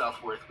whole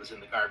self-worth was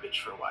in the garbage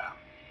for a while.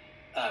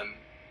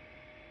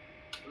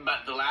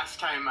 But the last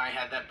time I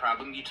had that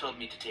problem, you told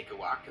me to take a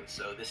walk, and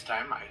so this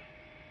time I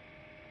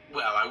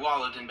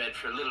wallowed in bed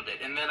for a little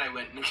bit, and then I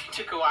went and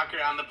took a walk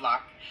around the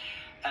block,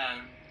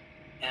 and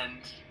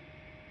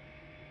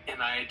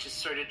I just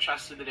sort of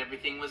trusted that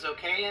everything was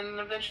okay, and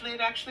eventually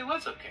it actually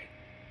was okay.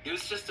 It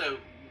was just a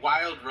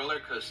wild roller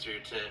coaster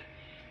to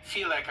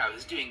feel like I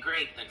was doing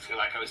great, then feel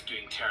like I was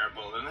doing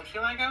terrible, and then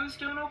feel like I was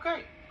doing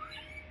okay.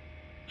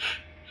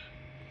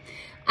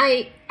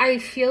 I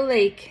feel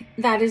like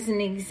that is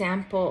an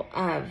example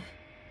of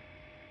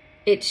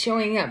it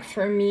showing up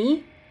for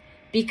me,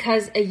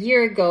 because a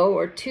year ago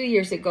or 2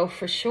 years ago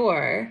for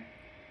sure,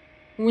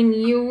 when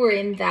you were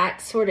in that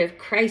sort of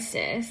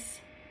crisis,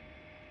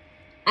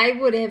 I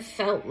would have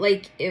felt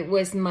like it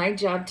was my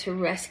job to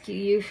rescue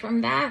you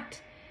from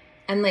that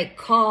and like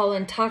call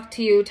and talk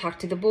to you, talk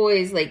to the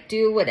boys, like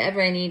do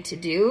whatever I need to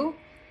do.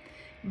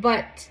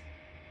 But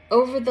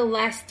over the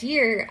last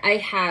year, I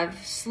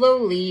have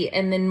slowly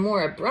and then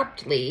more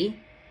abruptly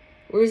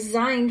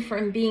resigned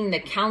from being the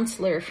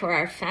counselor for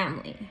our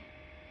family.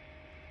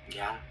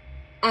 Yeah.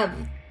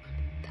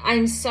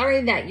 I'm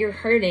sorry that you're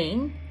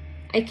hurting.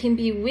 I can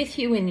be with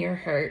you in your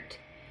hurt,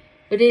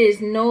 but it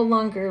is no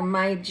longer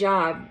my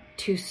job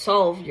to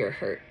solve your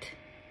hurt.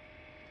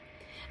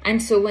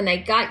 And so when I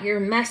got your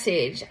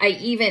message, I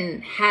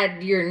even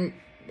had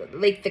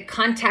the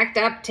contact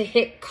up to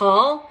hit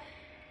call.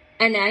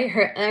 And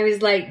I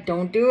was like,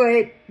 don't do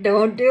it,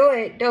 don't do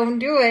it, don't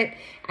do it.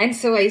 And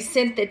so I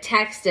sent the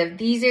text of,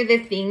 these are the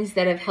things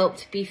that have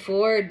helped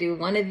before. Do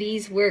one of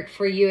these work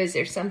for you? Is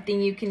there something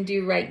you can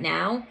do right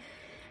now?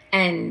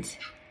 And,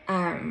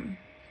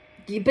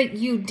 but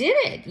you did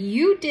it.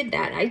 You did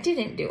that. I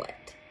didn't do it.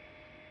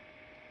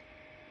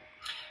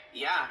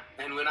 Yeah.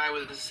 And when I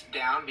was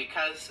down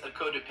because of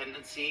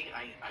codependency,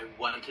 I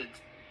wanted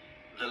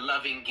the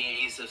loving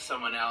gaze of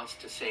someone else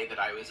to say that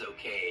I was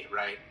okay,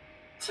 right?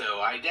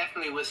 So I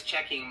definitely was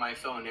checking my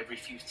phone every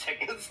few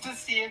seconds to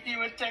see if you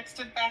had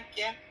texted back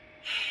yet.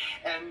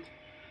 And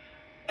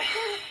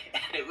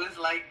it was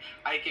like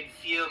I could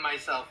feel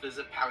myself as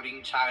a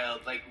pouting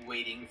child, like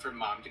waiting for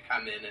mom to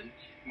come in and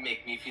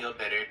make me feel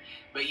better.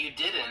 But you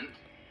didn't,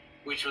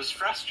 which was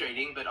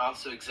frustrating, but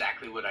also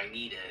exactly what I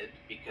needed,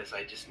 because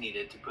I just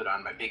needed to put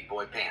on my big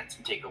boy pants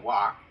and take a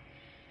walk,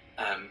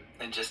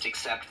 and just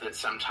accept that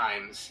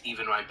sometimes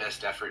even my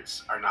best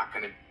efforts are not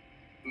going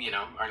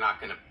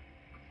to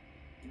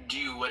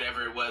do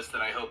whatever it was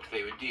that I hoped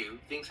they would do.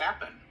 Things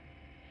happen.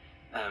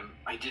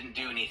 I didn't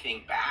do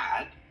anything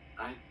bad.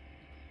 I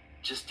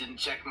just didn't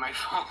check my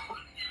phone.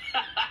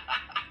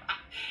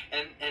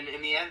 and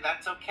in the end,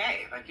 that's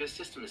okay. Like, it was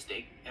just a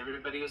mistake.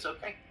 Everybody was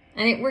okay.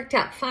 And it worked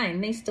out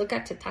fine. They still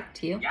got to talk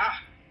to you. Yeah.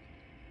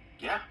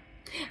 Yeah.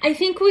 I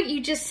think what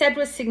you just said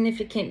was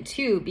significant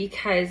too,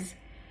 because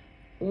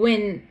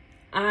when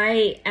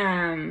I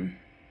am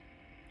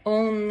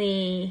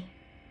only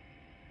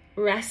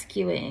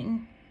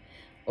rescuing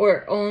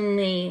or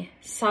only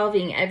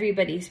solving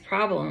everybody's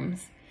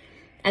problems,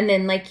 and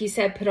then, like you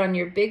said, put on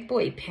your big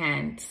boy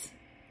pants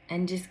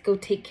and just go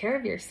take care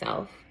of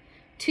yourself,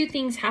 two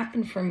things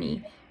happen for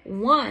me.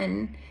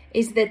 One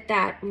is that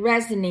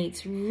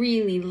resonates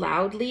really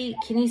loudly.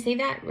 Can you say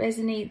that?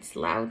 Resonates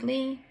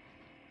loudly?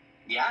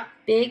 Yeah.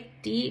 Big,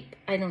 deep.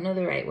 I don't know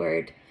the right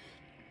word.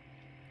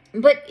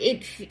 But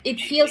it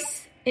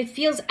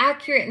feels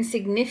accurate and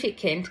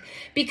significant,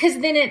 because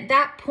then at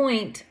that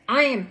point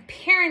I am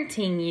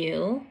parenting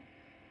you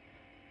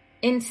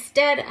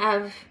instead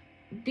of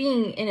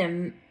being in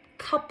a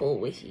couple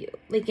with you,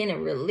 like in a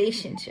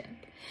relationship.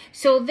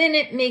 So then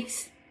it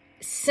makes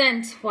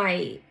sense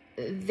why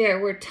there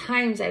were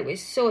times I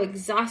was so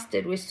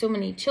exhausted with so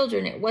many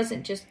children. It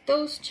wasn't just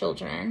those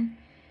children.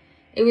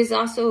 It was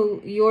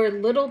also your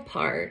little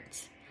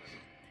parts.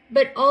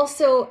 But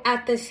also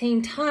at the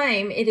same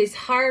time, it is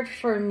hard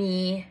for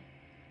me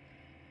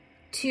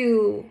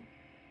to,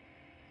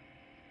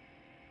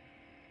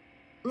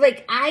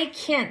 like, I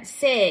can't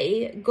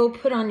say, go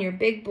put on your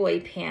big boy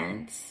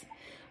pants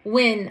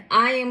when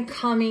I am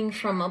coming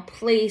from a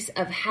place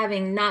of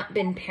having not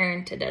been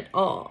parented at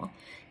all.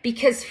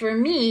 Because for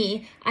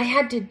me, I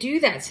had to do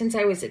that since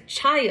I was a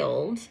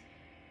child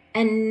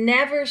and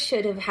never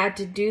should have had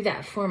to do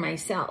that for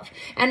myself.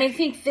 And I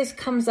think this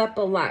comes up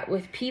a lot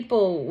with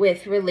people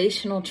with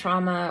relational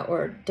trauma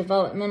or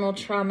developmental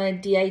trauma,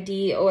 DID,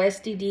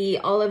 OSDD,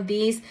 all of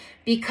these,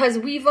 because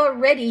we've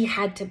already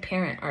had to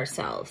parent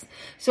ourselves.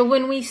 So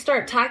when we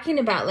start talking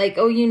about like,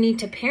 oh, you need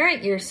to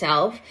parent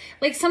yourself,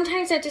 like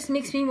sometimes that just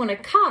makes me want to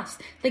cuss.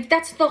 Like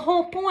that's the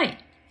whole point.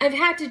 I've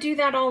had to do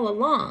that all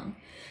along.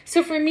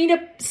 So for me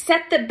to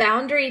set the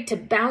boundary to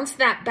bounce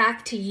that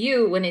back to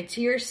you when it's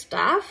your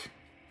stuff,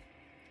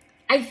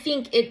 I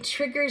think it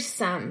triggers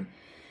some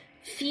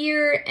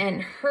fear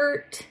and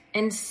hurt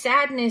and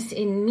sadness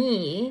in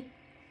me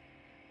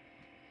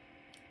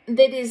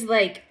that is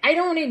like, I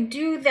don't want to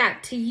do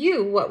that to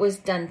you, what was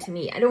done to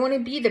me. I don't want to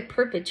be the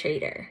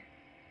perpetrator.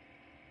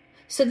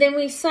 So then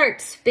we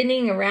start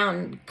spinning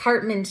around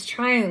Cartman's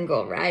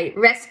triangle, right?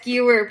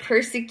 Rescuer,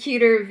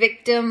 persecutor,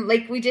 victim,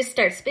 like we just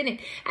start spinning.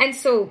 And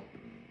so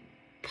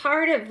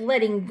part of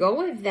letting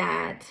go of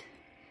that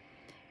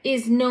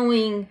is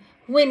knowing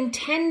when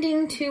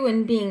tending to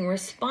and being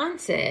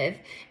responsive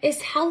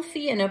is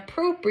healthy and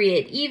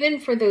appropriate, even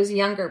for those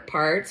younger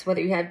parts, whether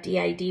you have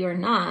DID or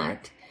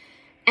not,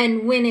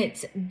 and when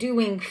it's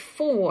doing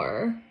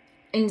for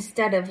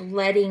instead of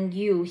letting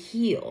you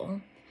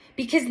heal,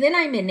 because then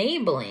I'm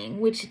enabling,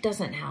 which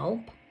doesn't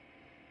help.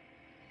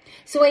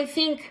 So I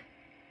think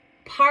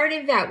part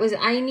of that was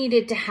I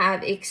needed to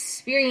have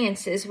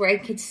experiences where I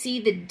could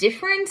see the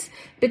difference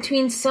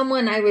between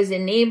someone I was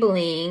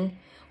enabling,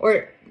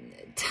 or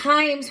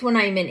times when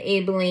I'm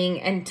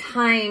enabling and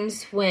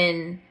times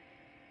when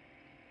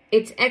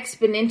it's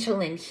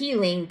exponential in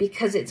healing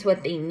because it's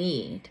what they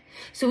need.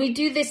 So we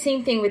do the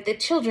same thing with the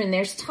children.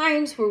 There's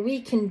times where we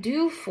can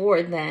do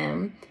for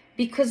them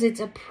because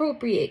it's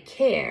appropriate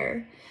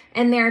care.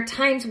 And there are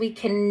times we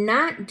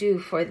cannot do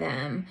for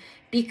them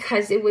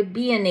because it would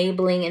be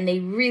enabling and they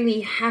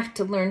really have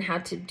to learn how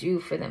to do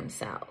for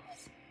themselves.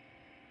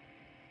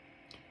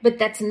 But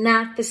that's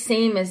not the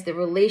same as the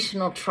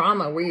relational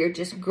trauma where you're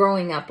just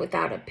growing up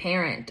without a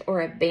parent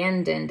or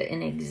abandoned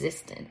in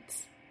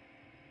existence.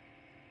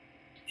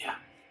 Yeah.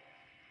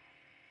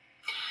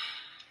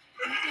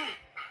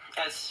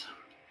 As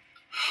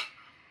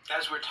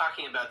we're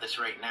talking about this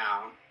right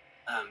now,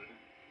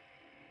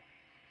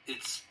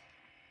 it's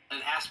an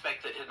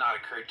aspect that had not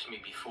occurred to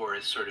me before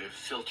is sort of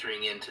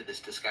filtering into this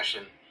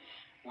discussion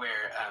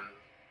where,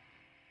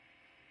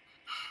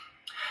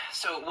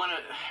 so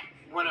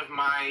one of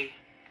my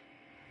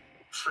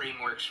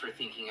frameworks for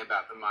thinking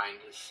about the mind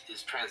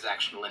is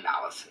transactional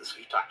analysis.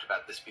 We've talked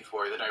about this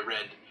before, that I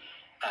read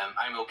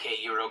I'm Okay,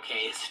 You're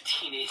Okay as a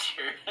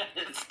teenager.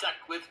 It stuck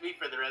with me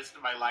for the rest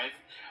of my life.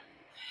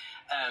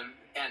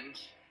 And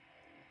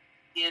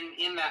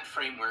in that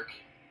framework,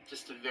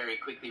 just to very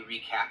quickly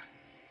recap,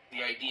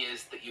 the idea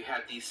is that you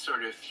have these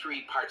sort of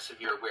three parts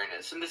of your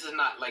awareness. And this is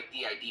not like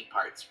DID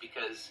parts,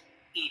 because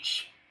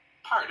each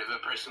part of a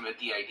person with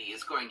DID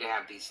is going to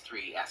have these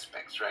three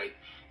aspects, right?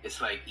 It's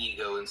like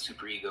ego and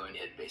superego and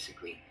id,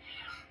 basically.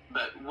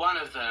 But one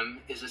of them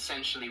is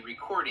essentially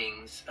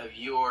recordings of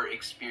your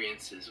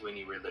experiences when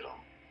you were little.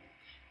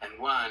 And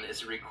one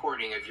is a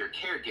recording of your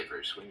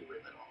caregivers when you were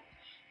little.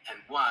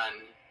 And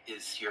one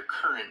is your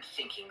current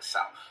thinking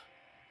self.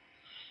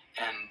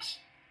 And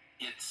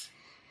it's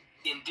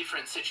in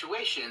different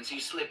situations,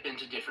 you slip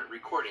into different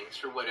recordings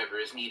for whatever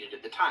is needed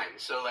at the time.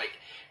 So like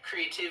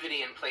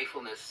creativity and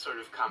playfulness sort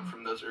of come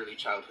from those early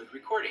childhood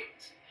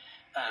recordings.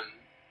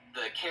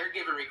 The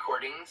caregiver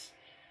recordings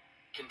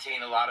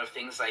contain a lot of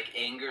things like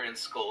anger and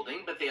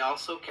scolding, but they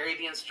also carry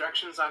the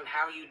instructions on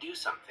how you do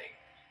something,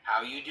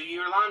 how you do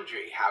your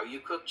laundry, how you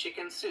cook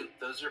chicken soup.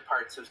 Those are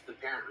parts of the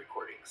parent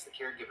recordings, the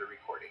caregiver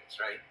recordings,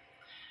 right?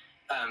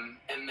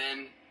 And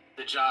then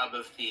the job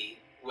of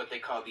what they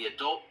call the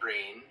adult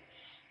brain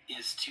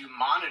is to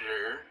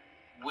monitor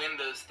when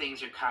those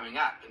things are coming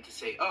up and to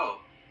say, oh,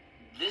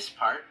 this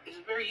part is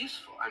very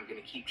useful. I'm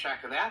going to keep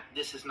track of that.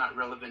 This is not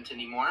relevant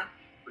anymore.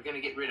 We're going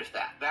to get rid of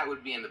that. That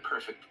would be in the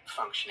perfect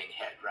functioning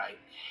head, right?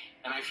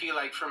 And I feel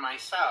like for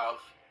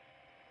myself,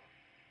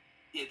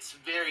 it's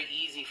very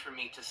easy for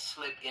me to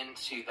slip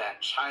into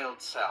that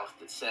child self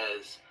that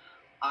says,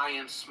 I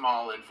am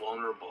small and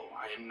vulnerable.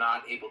 I am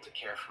not able to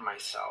care for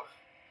myself.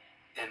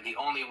 And the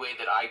only way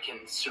that I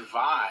can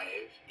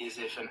survive is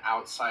if an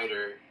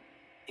outsider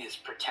is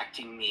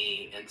protecting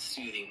me and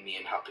soothing me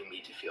and helping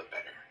me to feel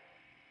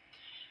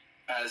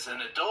better. As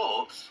an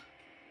adult,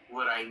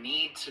 what I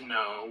need to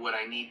know, what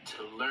I need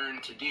to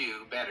learn to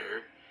do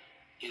better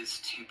is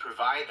to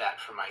provide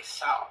that for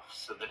myself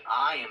so that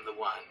I am the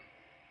one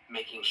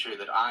making sure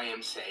that I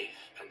am safe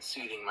and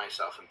soothing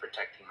myself and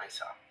protecting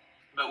myself.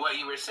 But what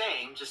you were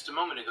saying just a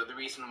moment ago, the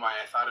reason why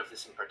I thought of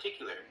this in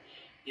particular,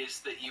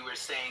 is that you were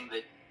saying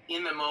that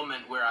in the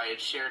moment where I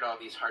had shared all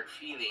these hard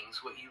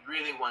feelings, what you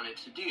really wanted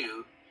to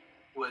do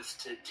was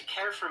to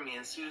care for me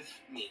and soothe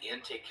me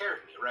and take care of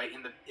me, right,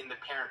 in the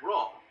parent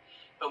role.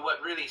 But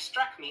what really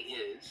struck me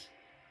is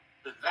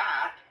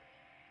that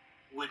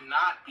would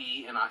not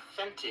be an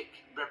authentic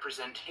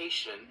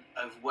representation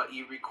of what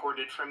you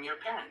recorded from your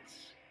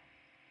parents.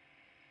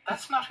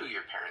 That's not who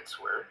your parents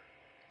were.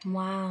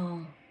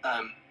 Wow.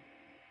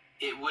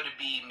 It would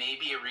be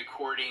maybe a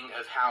recording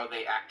of how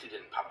they acted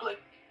in public.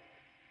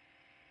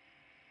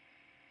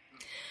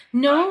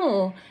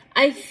 No,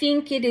 I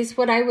think it is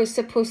what I was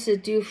supposed to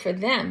do for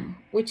them,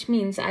 which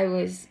means I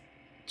was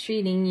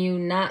treating you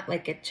not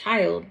like a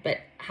child, but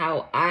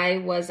how I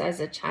was as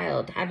a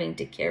child having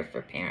to care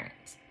for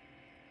parents.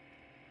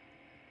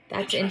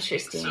 That's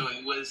interesting. So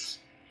it was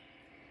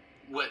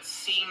what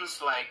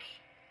seems like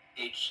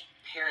a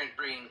parent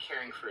brain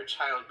caring for a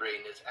child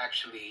brain is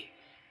actually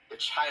the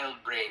child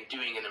brain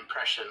doing an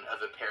impression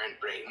of a parent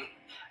brain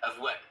of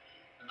what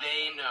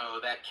they know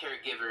that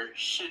caregiver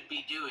should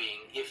be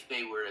doing if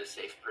they were a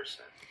safe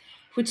person.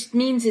 Which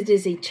means it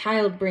is a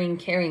child brain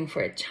caring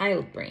for a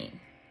child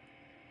brain.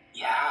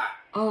 Yeah.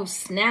 Oh,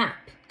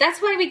 snap.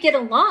 That's why we get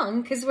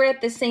along, because we're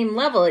at the same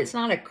level. It's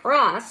not a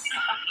cross.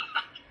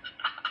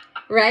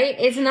 Right?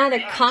 It's not a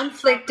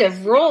conflict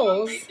of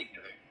roles.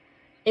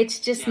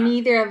 It's just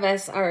neither of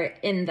us are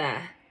in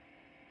the...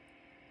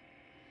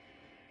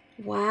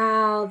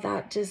 Wow,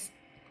 that just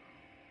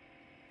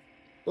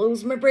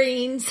blows my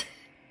brains.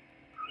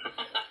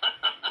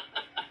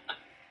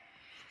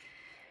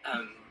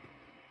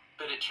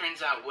 But it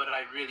turns out what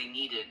I really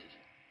needed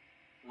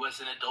was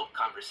an adult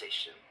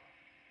conversation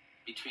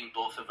between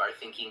both of our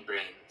thinking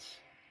brains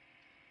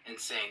and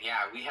saying,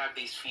 yeah, we have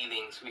these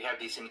feelings, we have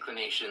these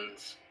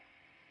inclinations,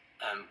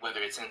 whether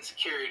it's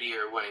insecurity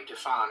or wanting to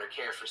fawn or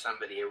care for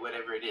somebody or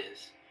whatever it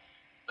is.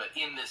 But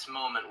in this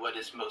moment, what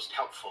is most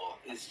helpful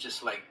is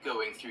just like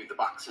going through the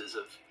boxes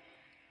of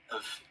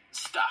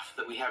stuff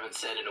that we haven't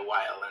said in a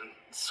while and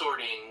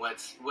sorting what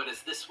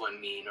does this one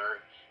mean,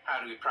 or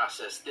how do we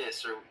process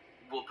this, or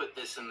we'll put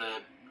this in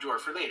the drawer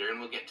for later and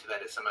we'll get to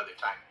that at some other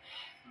time.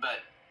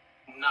 But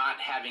not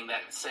having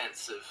that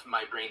sense of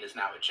my brain is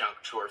now a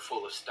junk drawer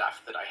full of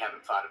stuff that I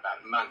haven't thought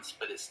about in months,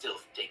 but it's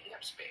still taking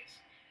up space.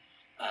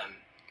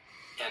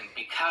 And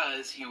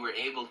because you were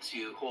able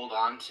to hold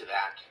on to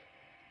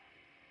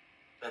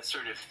that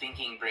sort of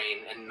thinking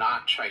brain and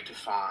not try to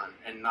fawn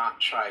and not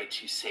try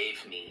to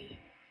save me,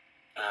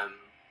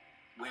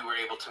 we were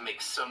able to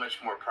make so much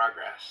more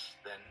progress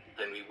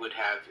than we would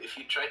have if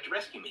you tried to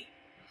rescue me.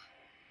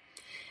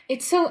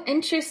 It's so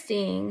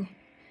interesting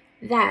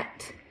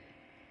that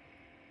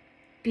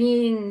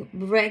being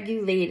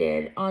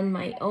regulated on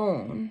my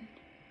own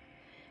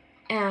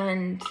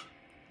and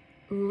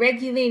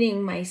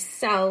regulating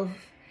myself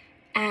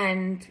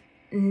and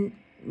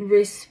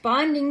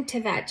responding to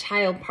that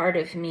child part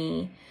of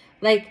me,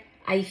 like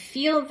I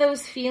feel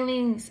those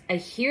feelings, I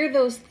hear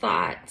those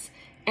thoughts,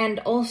 and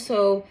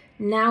also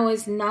now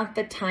is not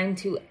the time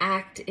to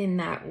act in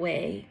that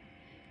way.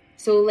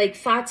 So like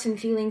thoughts and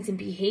feelings and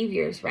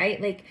behaviors, right?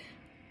 Like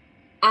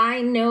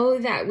I know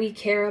that we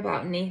care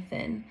about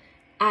Nathan.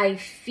 I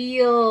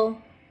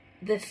feel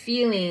the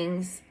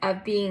feelings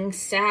of being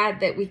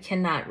sad that we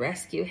cannot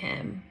rescue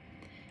him.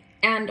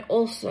 And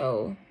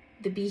also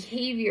the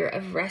behavior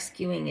of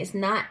rescuing is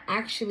not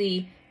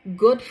actually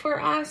good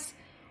for us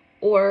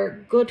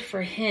or good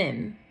for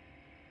him.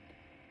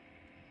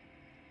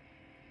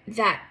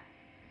 That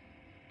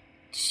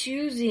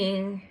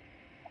choosing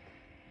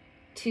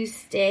to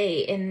stay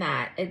in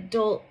that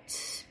adult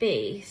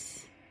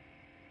space,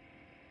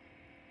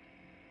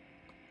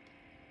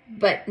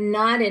 but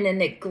not in a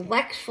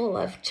neglectful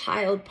of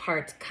child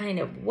parts kind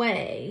of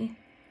way,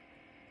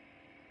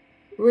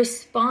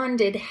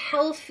 responded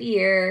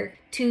healthier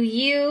to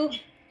you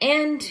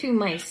and to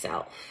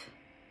myself.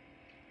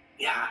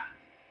 Yeah.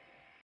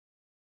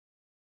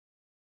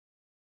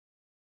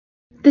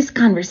 This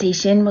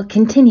conversation will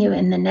continue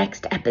in the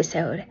next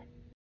episode.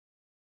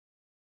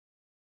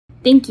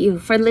 Thank you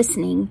for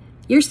listening.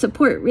 Your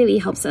support really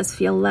helps us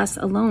feel less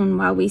alone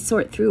while we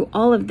sort through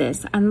all of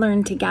this and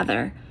learn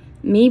together.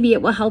 Maybe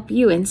it will help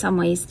you in some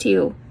ways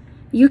too.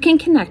 You can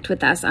connect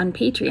with us on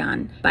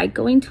Patreon by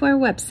going to our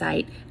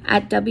website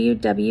at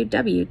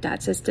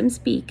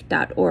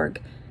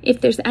www.systemspeak.org.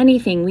 If there's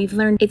anything we've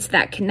learned, it's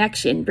that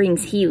connection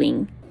brings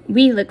healing.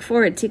 We look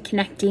forward to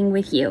connecting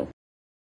with you.